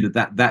 He knew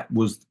that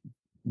was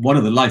one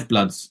of the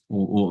lifebloods,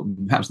 or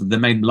perhaps the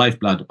main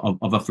lifeblood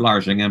of a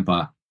flourishing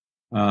empire.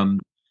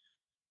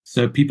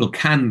 So people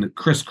can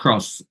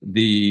crisscross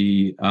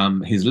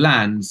his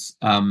lands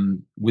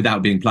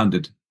without being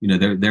plundered.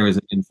 There is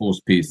an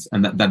enforced peace,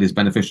 and that is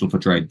beneficial for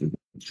trade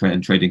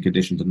and trading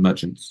conditions and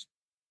merchants.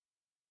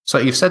 So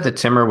you've said that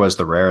Timur was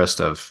the rarest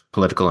of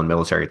political and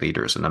military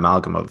leaders, an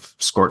amalgam of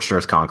scorched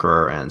earth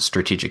conqueror and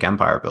strategic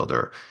empire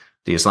builder.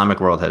 The Islamic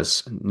world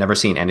has never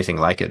seen anything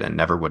like it and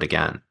never would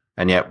again.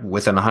 And yet,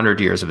 within 100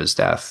 years of his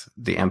death,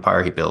 the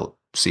empire he built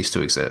ceased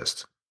to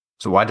exist.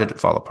 So why did it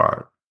fall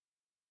apart?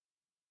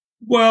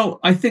 Well,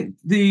 I think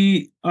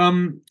I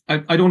don't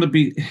want to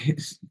be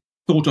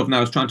thought of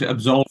now as trying to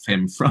absolve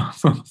him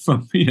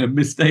from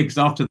mistakes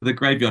after the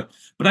graveyard.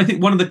 But I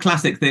think one of the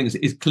classic things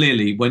is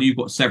clearly when you've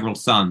got several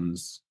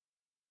sons,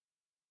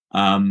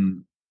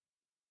 all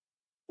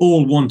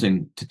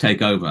wanting to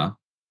take over,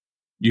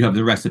 you have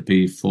the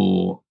recipe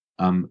for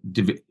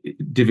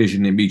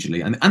division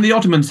immediately. And the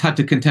Ottomans had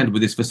to contend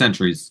with this for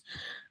centuries.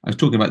 I was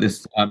talking about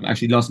this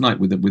actually last night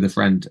with a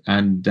friend,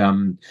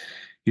 and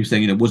he was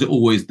saying, was it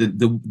always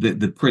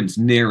the prince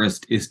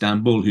nearest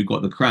Istanbul who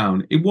got the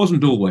crown? It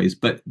wasn't always,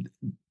 but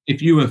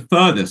if you were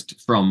furthest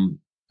from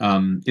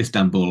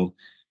Istanbul,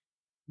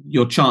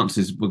 your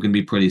chances were going to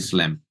be pretty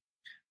slim.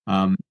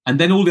 And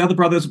then all the other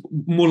brothers,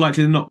 more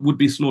likely than not, would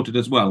be slaughtered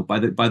as well by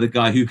the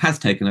guy who has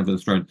taken over the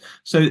throne.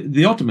 So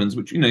the Ottomans,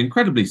 which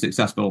incredibly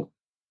successful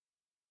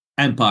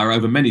empire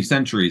over many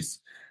centuries,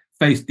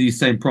 faced these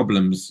same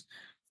problems.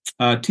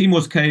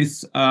 Timur's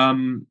case.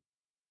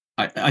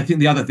 I think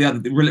the other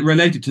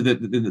related to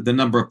the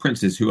number of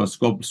princes who are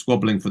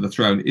squabbling for the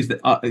throne is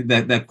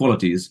that their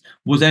qualities.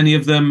 Was any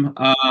of them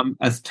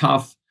as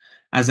tough,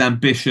 as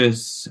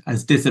ambitious,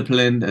 as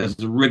disciplined, as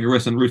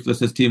rigorous and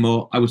ruthless as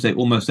Timur? I would say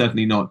almost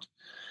certainly not.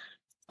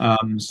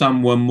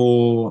 Some were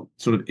more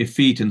sort of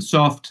effete and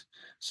soft.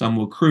 Some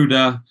were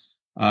cruder.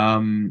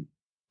 And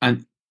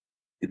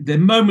the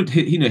moment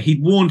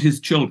he'd warned his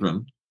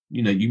children,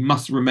 you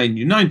must remain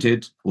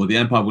united or the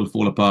empire will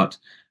fall apart.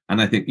 And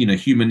I think,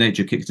 human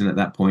nature kicked in at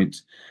that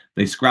point.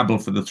 They scrabble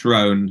for the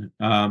throne.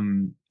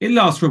 It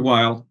lasts for a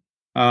while.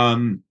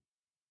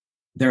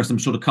 There are some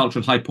sort of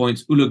cultural high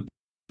points. Ulugh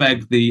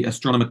Beg, the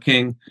astronomer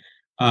king,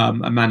 a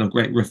man of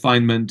great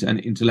refinement and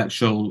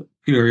intellectual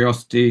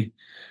curiosity.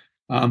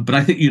 But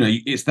I think,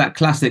 it's that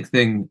classic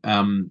thing,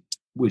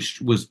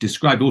 which was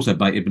described also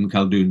by Ibn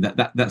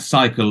Khaldun, that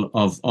cycle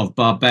of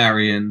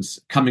barbarians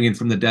coming in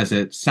from the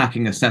desert,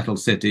 sacking a settled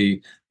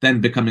city, then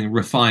becoming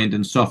refined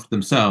and soft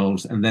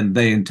themselves, and then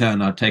they in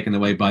turn are taken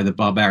away by the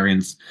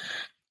barbarians.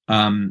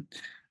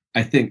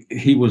 I think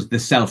he was the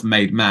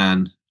self-made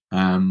man.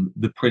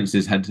 The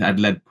princes had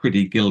led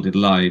pretty gilded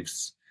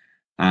lives,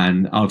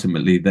 and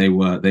ultimately they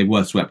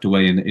were swept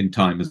away in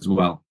time as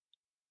well.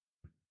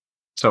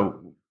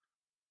 So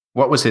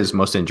what was his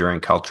most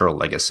enduring cultural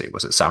legacy?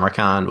 Was it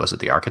Samarkand? Was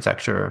it the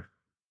architecture?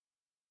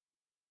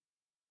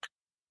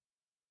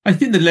 I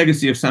think the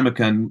legacy of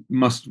Samarkand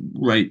must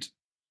rate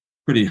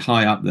pretty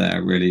high up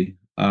there, really.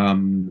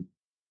 But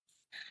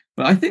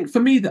I think for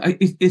me,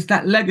 it's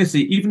that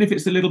legacy, even if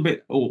it's a little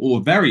bit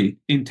or very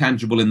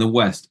intangible in the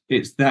West,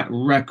 it's that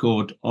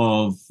record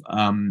of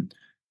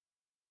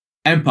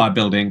empire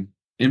building,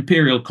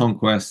 imperial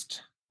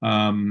conquest,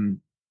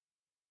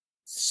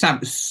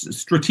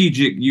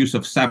 strategic use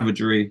of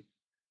savagery,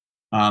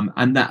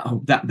 and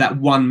that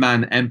one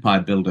man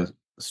empire builder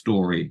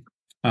story.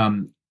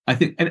 I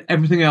think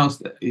everything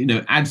else,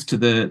 adds to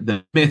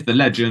the myth, the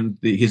legend,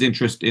 his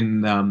interest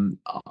in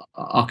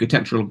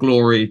architectural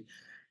glory.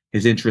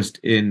 his interest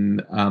in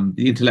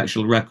the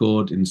intellectual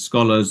record, in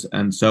scholars,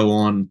 and so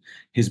on,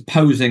 his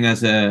posing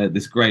as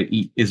this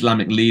great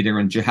Islamic leader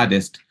and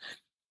jihadist.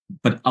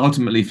 But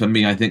ultimately, for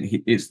me, I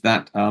think it's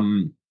that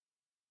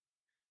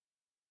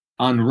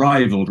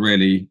unrivaled,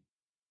 really,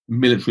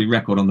 military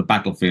record on the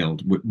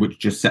battlefield, which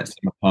just sets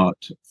him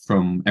apart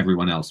from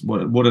everyone else.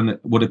 What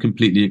a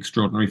completely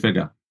extraordinary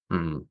figure.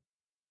 Mm.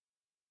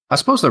 I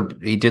suppose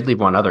he did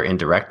leave one other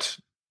indirect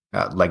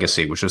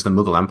legacy, which was the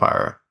Mughal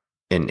Empire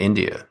in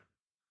India.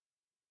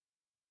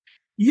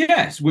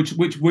 Yes, which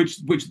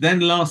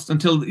then lasts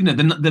until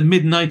the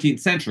mid 19th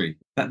century.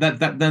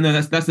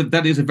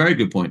 That is a very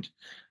good point,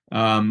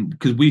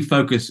 because we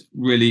focus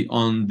really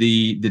on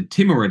the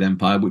Timurid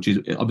Empire, which is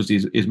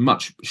obviously is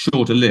much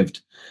shorter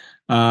lived.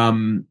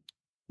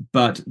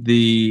 But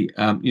the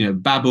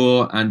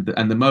Babur and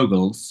the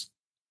Mughals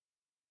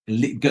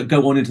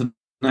go on into the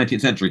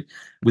 19th century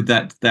with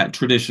that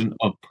tradition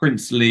of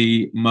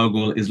princely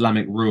Mughal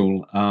Islamic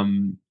rule,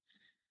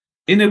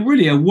 in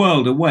a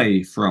world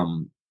away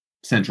from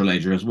Central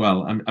Asia as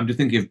well. I'm just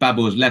thinking of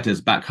Babur's letters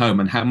back home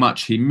and how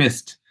much he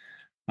missed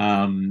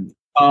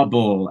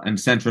Kabul and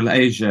Central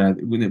Asia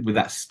with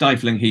that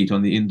stifling heat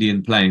on the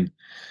Indian plain.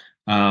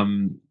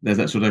 There's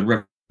that sort of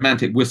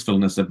romantic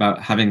wistfulness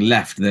about having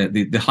left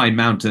the high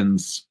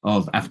mountains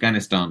of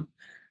Afghanistan.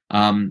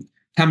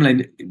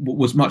 Tamerlane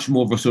was much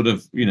more of a sort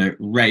of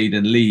raid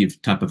and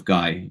leave type of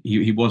guy.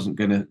 He wasn't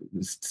going to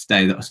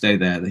stay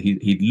there.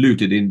 He'd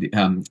looted in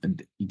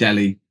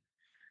Delhi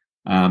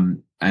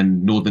and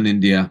northern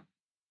India,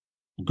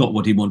 got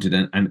what he wanted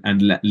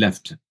and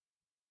left,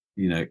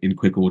 in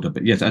quick order.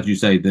 But yes, as you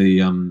say,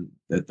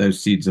 those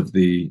seeds of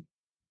the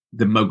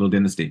Mughal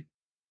dynasty,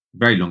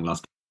 very long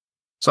lasting.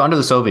 So under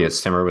the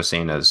Soviets, Timur was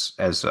seen as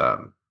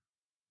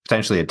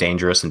potentially a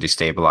dangerous and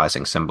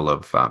destabilizing symbol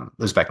of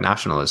Uzbek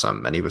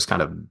nationalism, and he was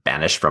kind of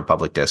banished from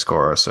public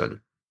discourse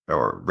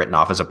or written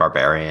off as a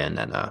barbarian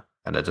and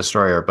a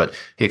destroyer. But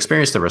he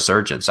experienced a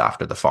resurgence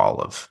after the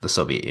fall of the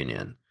Soviet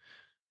Union.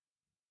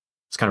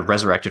 It's kind of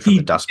resurrected from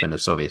the dustbin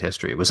of Soviet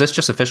history. Was this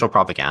just official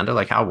propaganda?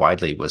 Like, how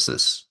widely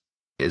is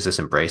this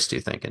embraced, do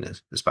you think, in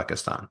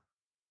Uzbekistan?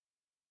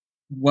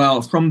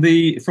 Well, from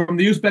the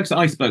Uzbeks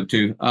I spoke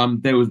to,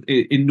 there was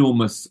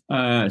enormous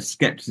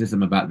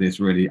skepticism about this.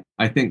 Really,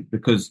 I think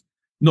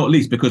not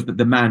least because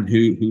the man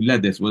who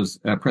led this was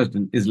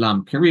President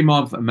Islam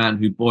Karimov, a man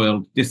who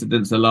boiled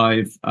dissidents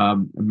alive, a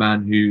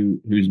man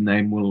whose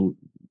name will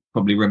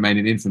probably remain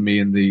in infamy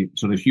in the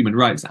sort of human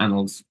rights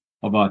annals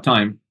of our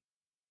time,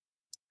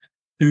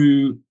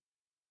 who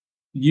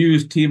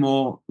used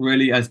Timur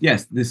really as,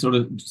 yes, this sort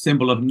of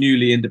symbol of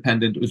newly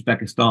independent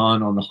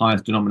Uzbekistan on the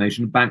highest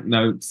denomination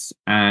banknotes,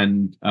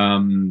 and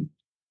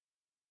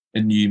a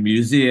new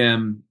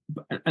museum,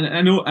 and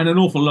an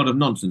awful lot of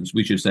nonsense,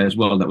 we should say as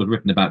well, that was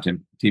written about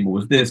him. Timur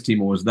was this,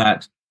 Timur was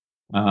that.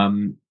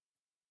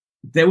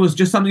 There was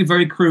just something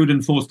very crude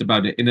and forced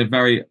about it in a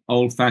very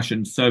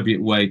old-fashioned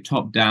Soviet way,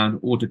 top-down,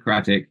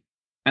 autocratic,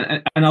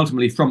 and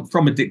ultimately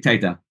from a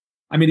dictator.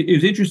 I mean, it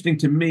was interesting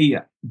to me,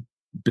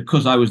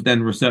 because I was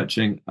then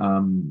researching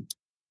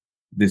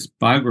this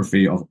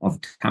biography of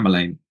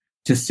Tamerlane,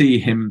 to see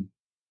him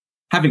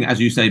having, as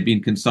you say,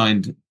 been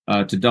consigned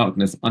to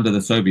darkness under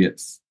the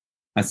Soviets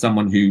as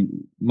someone who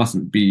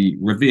mustn't be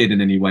revered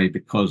in any way,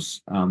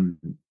 because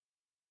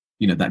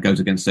that goes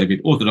against Soviet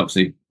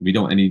orthodoxy. We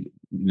don't want any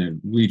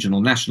regional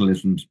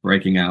nationalisms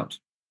breaking out.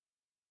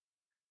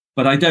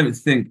 But I don't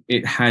think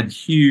it had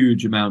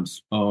huge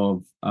amounts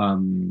of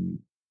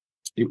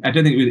I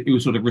don't think it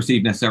was sort of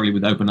received necessarily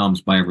with open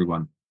arms by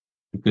everyone,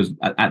 because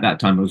at that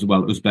time as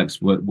well, Uzbeks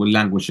were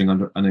languishing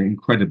under an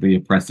incredibly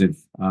oppressive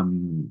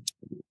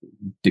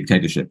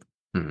dictatorship.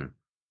 Mm-hmm.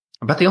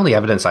 But the only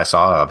evidence I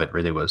saw of it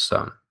really was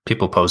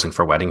people posing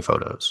for wedding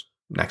photos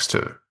next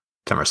to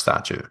Timur's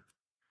statue.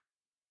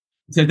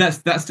 So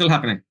that's still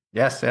happening.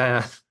 Yes,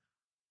 yeah.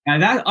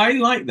 And I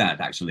like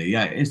that, actually.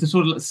 Yeah, it's a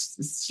sort of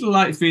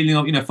slight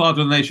feeling of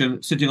father of the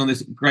nation sitting on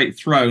this great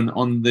throne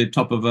on the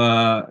top of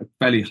a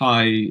fairly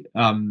high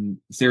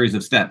series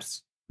of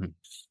steps.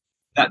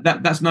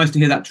 That's nice to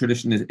hear that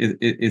tradition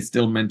is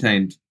still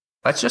maintained.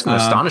 That's just an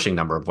astonishing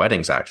number of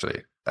weddings,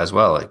 actually, as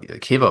well. Like,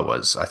 Khiva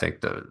was, I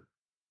think,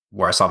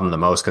 where I saw them the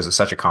most, because it's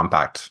such a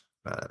compact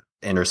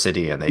inner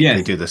city, and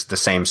they do the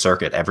same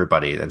circuit,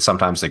 everybody, and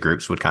sometimes the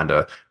groups would kind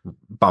of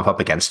bump up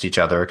against each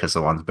other because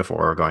the ones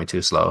before were going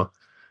too slow.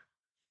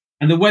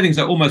 And the weddings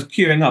are almost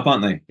queuing up,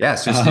 aren't they?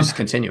 Yes, just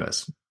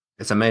continuous.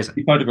 It's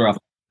amazing. Photographed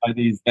by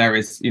these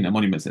various,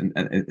 monuments, and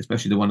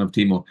especially the one of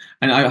Timur.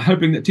 And I'm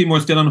hoping that Timur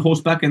is still on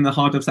horseback in the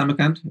heart of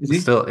Samarkand. Is he?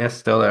 Still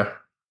there.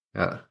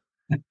 Yeah.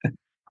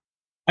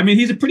 I mean,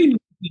 he's a pretty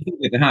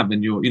thing to have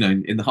in your,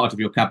 in the heart of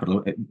your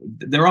capital.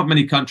 There aren't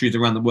many countries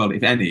around the world,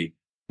 if any,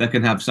 that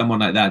can have someone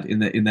like that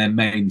in their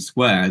main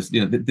squares.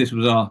 This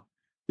was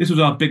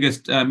our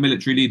biggest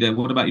military leader.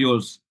 What about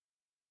yours?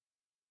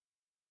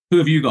 Who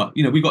have you got?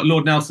 We got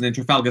Lord Nelson in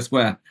Trafalgar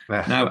Square.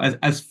 Yeah. Now,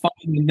 as fine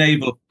a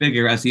naval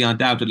figure as he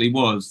undoubtedly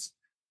was,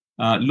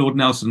 Lord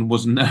Nelson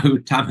was no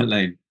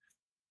Tamerlane.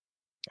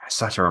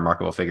 Such a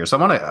remarkable figure. So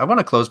I want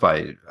to close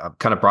by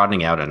kind of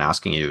broadening out and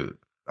asking you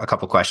a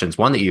couple questions.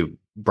 One that you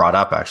brought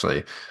up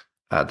actually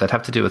that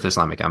have to do with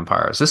Islamic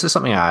empires. This is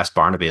something I asked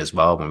Barnaby as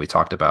well when we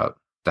talked about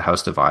the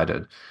House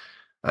Divided.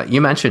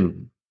 You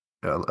mentioned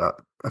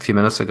a few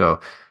minutes ago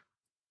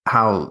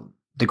how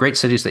the great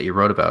cities that you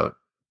wrote about,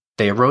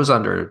 they arose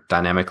under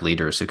dynamic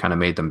leaders who kind of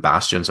made them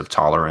bastions of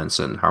tolerance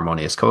and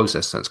harmonious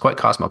coexistence, quite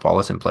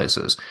cosmopolitan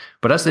places.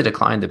 But as they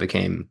declined, they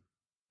became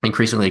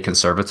increasingly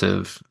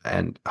conservative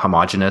and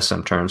homogenous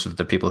in terms of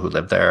the people who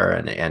live there,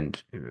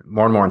 and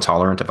more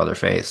intolerant of other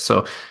faiths.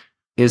 So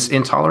is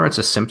intolerance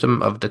a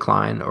symptom of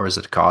decline, or is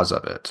it a cause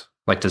of it?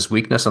 Like, does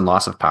weakness and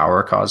loss of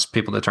power cause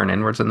people to turn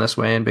inwards in this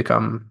way and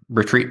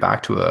retreat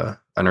back to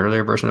an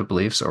earlier version of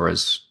beliefs, or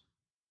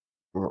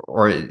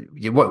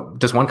what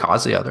does one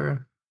cause the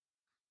other?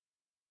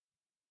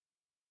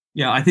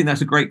 Yeah, I think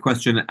that's a great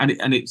question,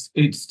 and it's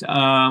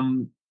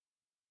a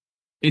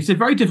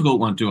very difficult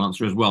one to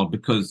answer as well,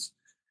 because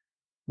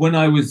when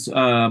I was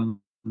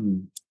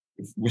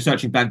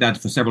researching Baghdad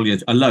for several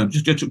years alone,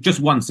 just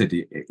one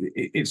city,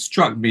 it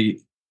struck me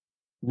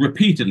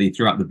repeatedly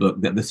throughout the book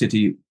that the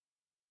city,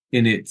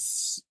 in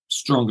its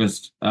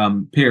strongest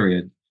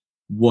period,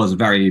 was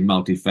very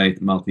multi-faith,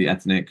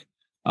 multi-ethnic,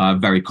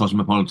 very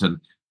cosmopolitan.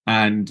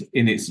 And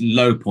in its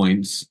low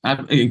points,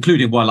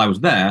 including while I was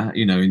there,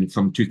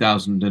 from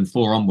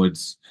 2004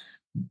 onwards,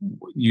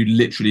 you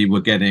literally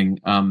were getting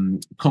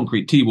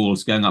concrete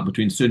T-walls going up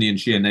between Sunni and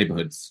Shia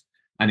neighborhoods.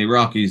 And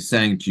Iraqis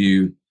saying to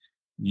you,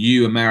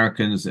 you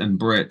Americans and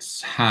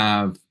Brits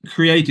have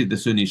created the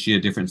Sunni Shia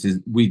differences.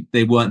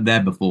 They weren't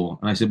there before.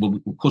 And I said, well,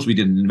 of course we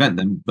didn't invent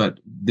them, but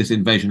this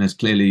invasion has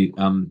clearly,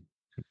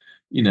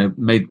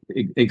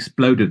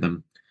 exploded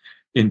them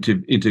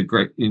into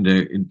great,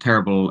 in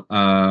terrible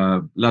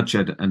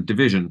bloodshed and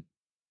division.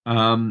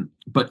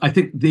 But I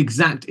think the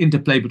exact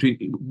interplay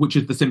between which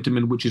is the symptom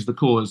and which is the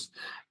cause.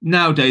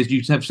 Nowadays,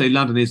 you have to say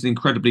London is an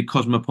incredibly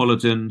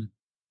cosmopolitan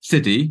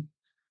city.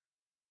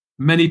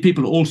 Many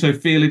people also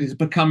feel it is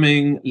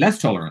becoming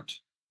less tolerant.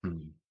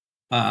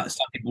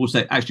 Some people will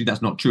say, actually,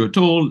 that's not true at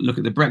all. Look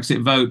at the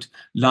Brexit vote.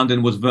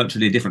 London was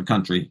virtually a different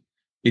country.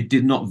 It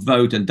did not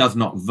vote and does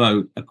not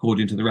vote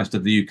according to the rest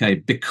of the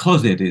UK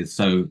because it is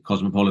so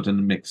cosmopolitan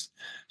and mixed.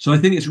 So I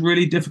think it's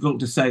really difficult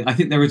to say. I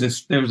think there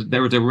is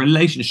a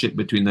relationship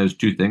between those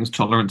two things,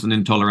 tolerance and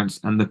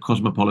intolerance, and the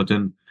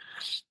cosmopolitan,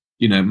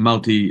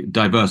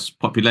 multi-diverse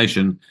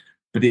population.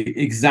 But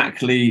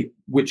exactly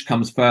which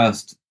comes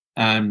first,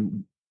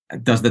 and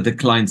does the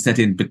decline set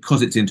in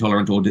because it's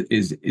intolerant, or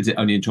is it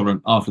only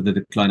intolerant after the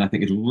decline? I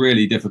think it's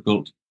really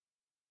difficult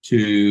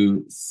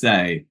to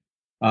say.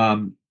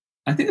 I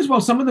think as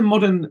well, some of the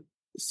modern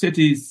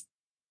cities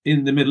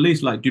in the Middle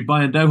East, like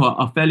Dubai and Doha,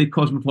 are fairly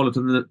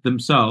cosmopolitan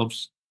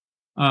themselves.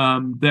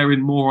 They're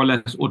in more or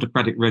less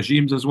autocratic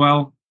regimes as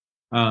well.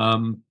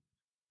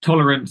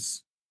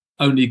 Tolerance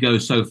only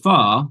goes so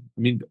far.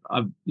 I mean,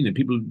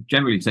 people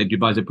generally say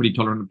Dubai is a pretty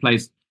tolerant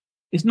place.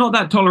 It's not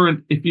that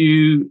tolerant if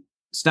you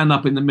stand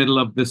up in the middle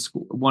of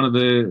one of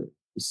the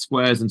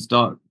squares and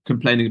start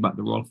complaining about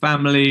the royal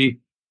family,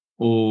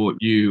 or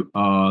you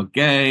are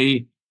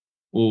gay,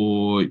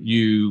 or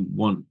you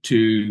want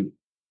to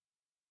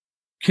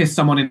kiss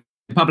someone in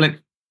public.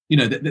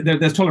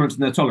 There's tolerance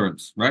and there's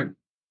tolerance, right?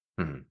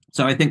 Mm-hmm.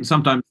 So I think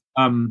sometimes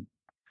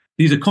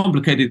these are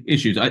complicated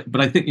issues,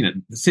 but I think,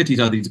 the cities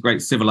are these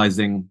great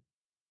civilizing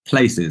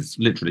places,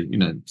 literally,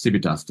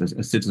 civitas,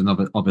 a citizen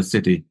of a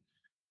city.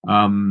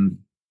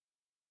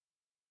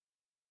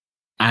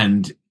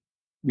 And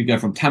we go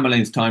from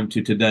Tamerlane's time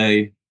to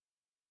today.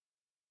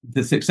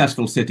 The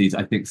successful cities,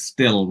 I think,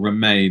 still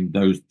remain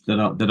those that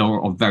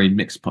are of very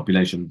mixed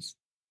populations.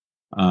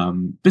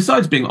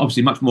 Besides being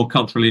obviously much more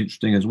culturally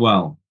interesting as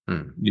well.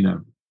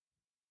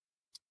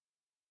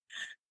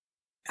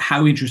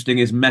 How interesting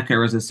is Mecca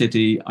as a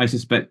city? I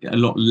suspect a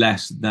lot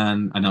less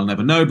than, and I'll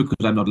never know because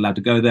I'm not allowed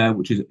to go there,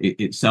 which is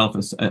itself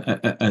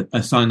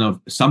a sign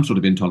of some sort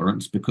of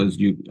intolerance, because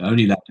you're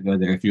only allowed to go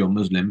there if you're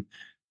Muslim.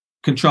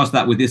 Contrast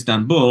that with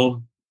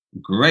Istanbul,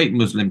 great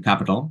Muslim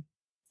capital,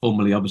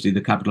 formerly obviously the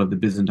capital of the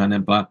Byzantine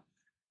Empire,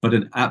 but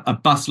a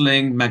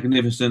bustling,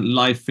 magnificent,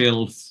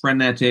 life-filled,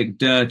 frenetic,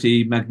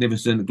 dirty,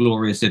 magnificent,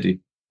 glorious city.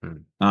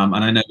 And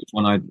I know which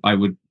one I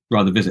would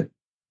rather visit.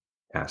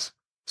 Yes.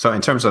 So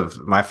in terms of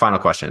my final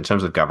question, in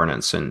terms of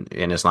governance in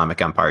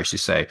Islamic empires, you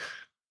say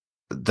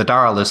the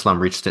Dar al-Islam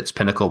reached its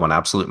pinnacle when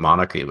absolute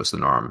monarchy was the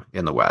norm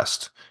in the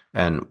West.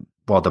 And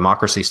while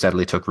democracy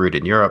steadily took root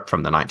in Europe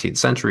from the 19th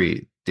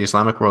century, the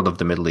Islamic world of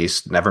the Middle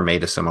East never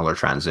made a similar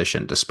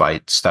transition,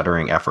 despite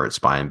stuttering efforts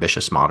by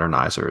ambitious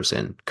modernizers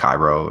in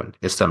Cairo and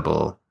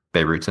Istanbul,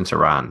 Beirut, and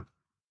Tehran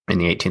in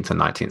the 18th and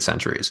 19th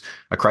centuries.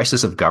 A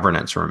crisis of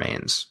governance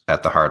remains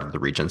at the heart of the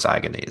region's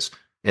agonies.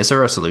 Is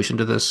there a solution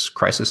to this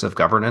crisis of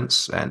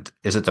governance? And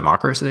is it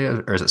democracy,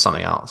 or is it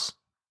something else?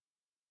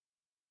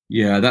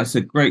 Yeah, that's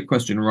a great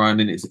question,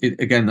 Ryan. And it's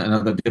again,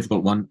 another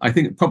difficult one. I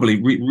think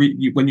probably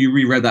when you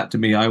reread that to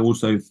me, I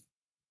also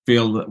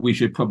feel that we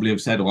should probably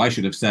have said, or I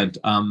should have said,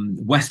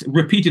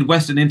 repeated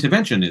Western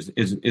intervention is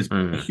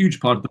a huge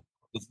part of the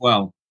as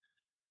well.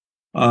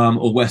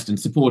 or Western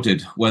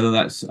supported, whether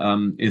that's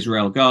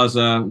Israel,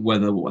 Gaza,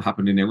 whether what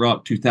happened in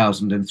Iraq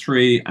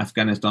 2003,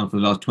 Afghanistan for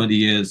the last 20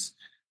 years.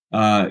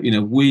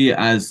 We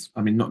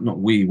not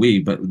we,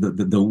 but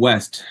the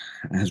West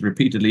has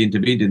repeatedly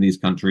intervened in these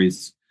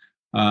countries.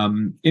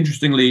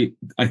 Interestingly,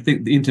 I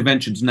think the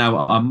interventions now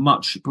are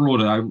much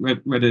broader. I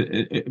read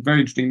a very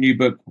interesting new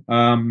book,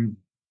 10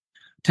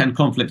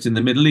 Conflicts in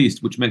the Middle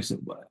East, which makes it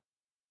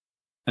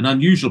an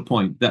unusual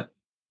point that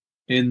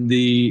in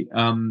the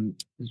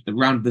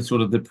around the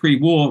sort of the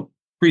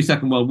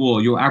pre-Second World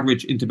War, your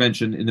average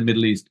intervention in the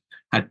Middle East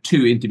had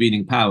 2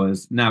 intervening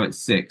powers. Now it's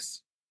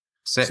 6.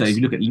 So if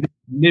you look at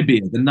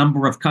Libya, the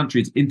number of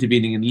countries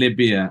intervening in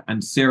Libya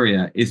and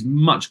Syria is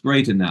much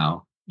greater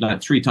now,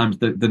 like 3 times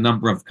the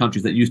number of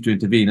countries that used to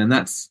intervene, and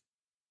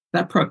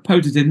that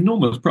poses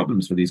enormous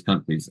problems for these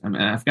countries. I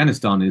mean,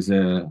 Afghanistan is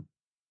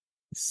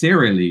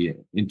serially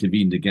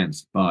intervened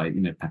against by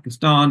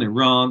Pakistan,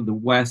 Iran, the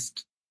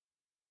West,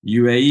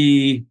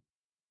 UAE,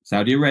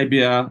 Saudi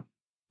Arabia.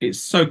 It's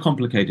so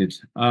complicated.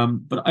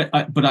 But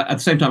at the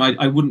same time,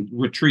 I wouldn't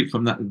retreat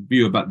from that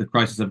view about the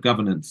crisis of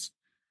governance.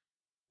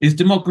 Is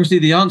democracy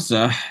the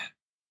answer?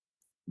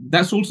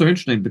 That's also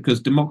interesting because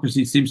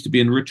democracy seems to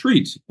be in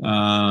retreat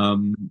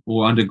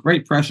or under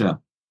great pressure.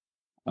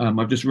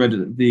 I've just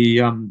read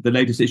the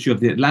latest issue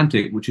of The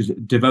Atlantic, which is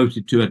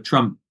devoted to a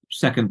Trump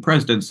second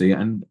presidency.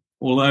 And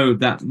although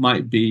that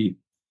might be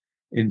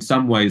in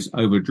some ways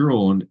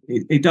overdrawn,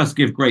 it does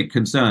give great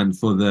concern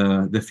for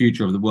the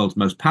future of the world's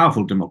most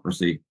powerful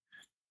democracy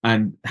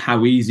and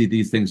how easy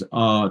these things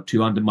are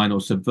to undermine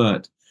or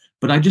subvert.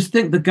 But I just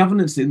think the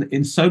governance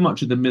in so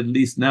much of the Middle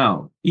East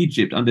now,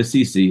 Egypt under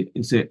Sisi,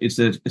 it's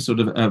a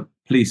sort of a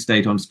police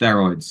state on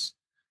steroids.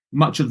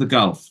 Much of the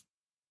Gulf.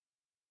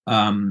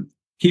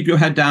 Keep your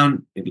head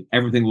down,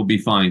 everything will be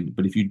fine.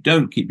 But if you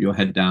don't keep your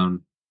head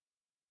down,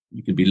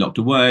 you can be locked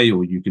away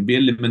or you can be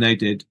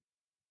eliminated.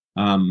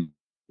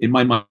 In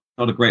my mind,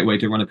 not a great way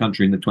to run a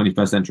country in the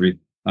 21st century.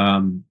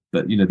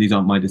 But these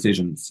aren't my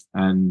decisions.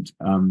 And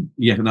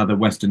yet another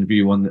Western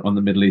view on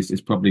the Middle East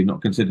is probably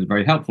not considered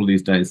very helpful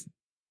these days.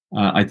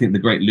 I think the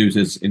great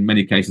losers in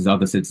many cases are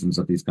the citizens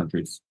of these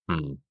countries.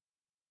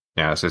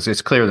 Yeah, so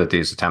it's clear that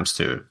these attempts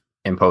to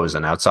impose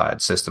an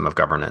outside system of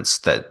governance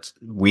that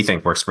we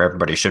think works for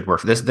everybody should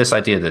work. This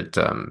idea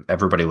that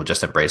everybody will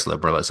just embrace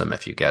liberalism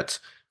if you get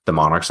the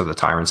monarchs or the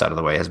tyrants out of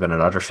the way has been an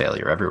utter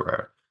failure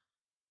everywhere.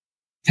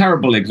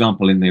 Terrible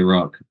example in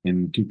Iraq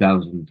in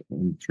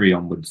 2003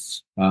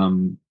 onwards.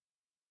 I'm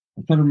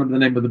trying to remember the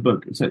name of the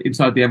book. It's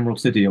Inside the Emerald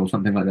City or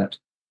something like that.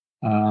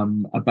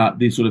 About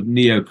these sort of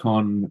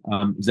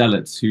neocon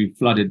zealots who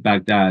flooded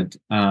Baghdad,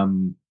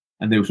 and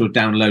they were sort of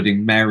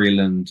downloading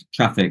Maryland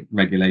traffic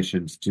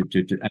regulations to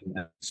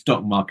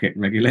stock market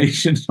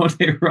regulations on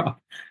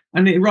Iraq.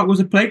 And Iraq was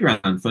a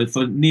playground for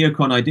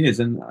neocon ideas.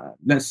 And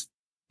let's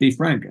be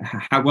frank,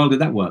 how well did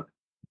that work?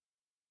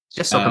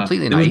 Just so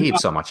completely naive,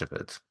 so much of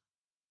it.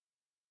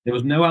 There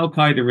was no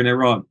Al-Qaeda in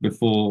Iraq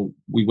before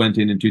we went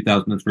in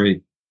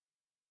 2003.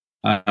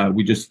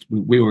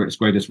 We were its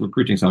greatest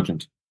recruiting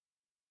sergeant.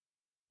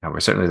 Yeah,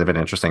 we certainly live in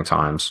interesting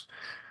times.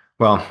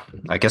 Well,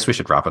 I guess we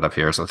should wrap it up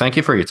here. So thank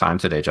you for your time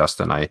today,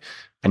 Justin. I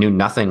knew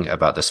nothing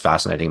about this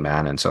fascinating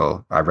man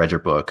until I read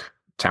your book,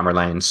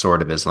 Tamerlane,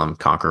 Sword of Islam,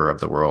 Conqueror of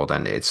the World.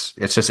 And it's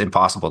just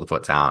impossible to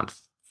put down.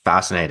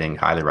 Fascinating,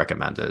 highly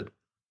recommended.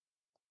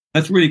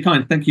 That's really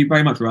kind. Thank you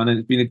very much, Ryan.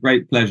 It's been a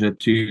great pleasure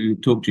to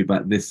talk to you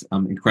about this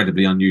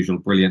incredibly unusual,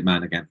 brilliant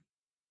man again.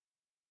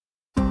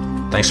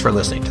 Thanks for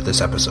listening to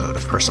this episode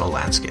of Personal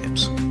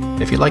Landscapes.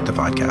 If you like the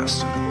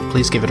podcast,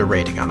 please give it a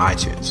rating on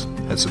iTunes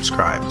and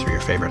subscribe through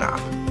your favorite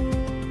app.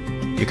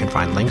 You can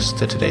find links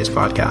to today's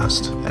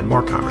podcast and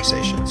more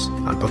conversations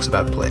on Books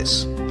About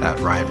Place at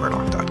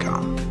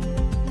ryanmurdoch.com.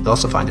 You'll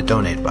also find a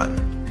donate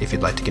button if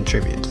you'd like to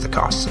contribute to the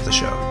costs of the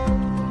show.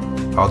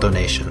 All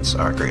donations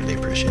are greatly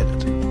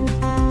appreciated.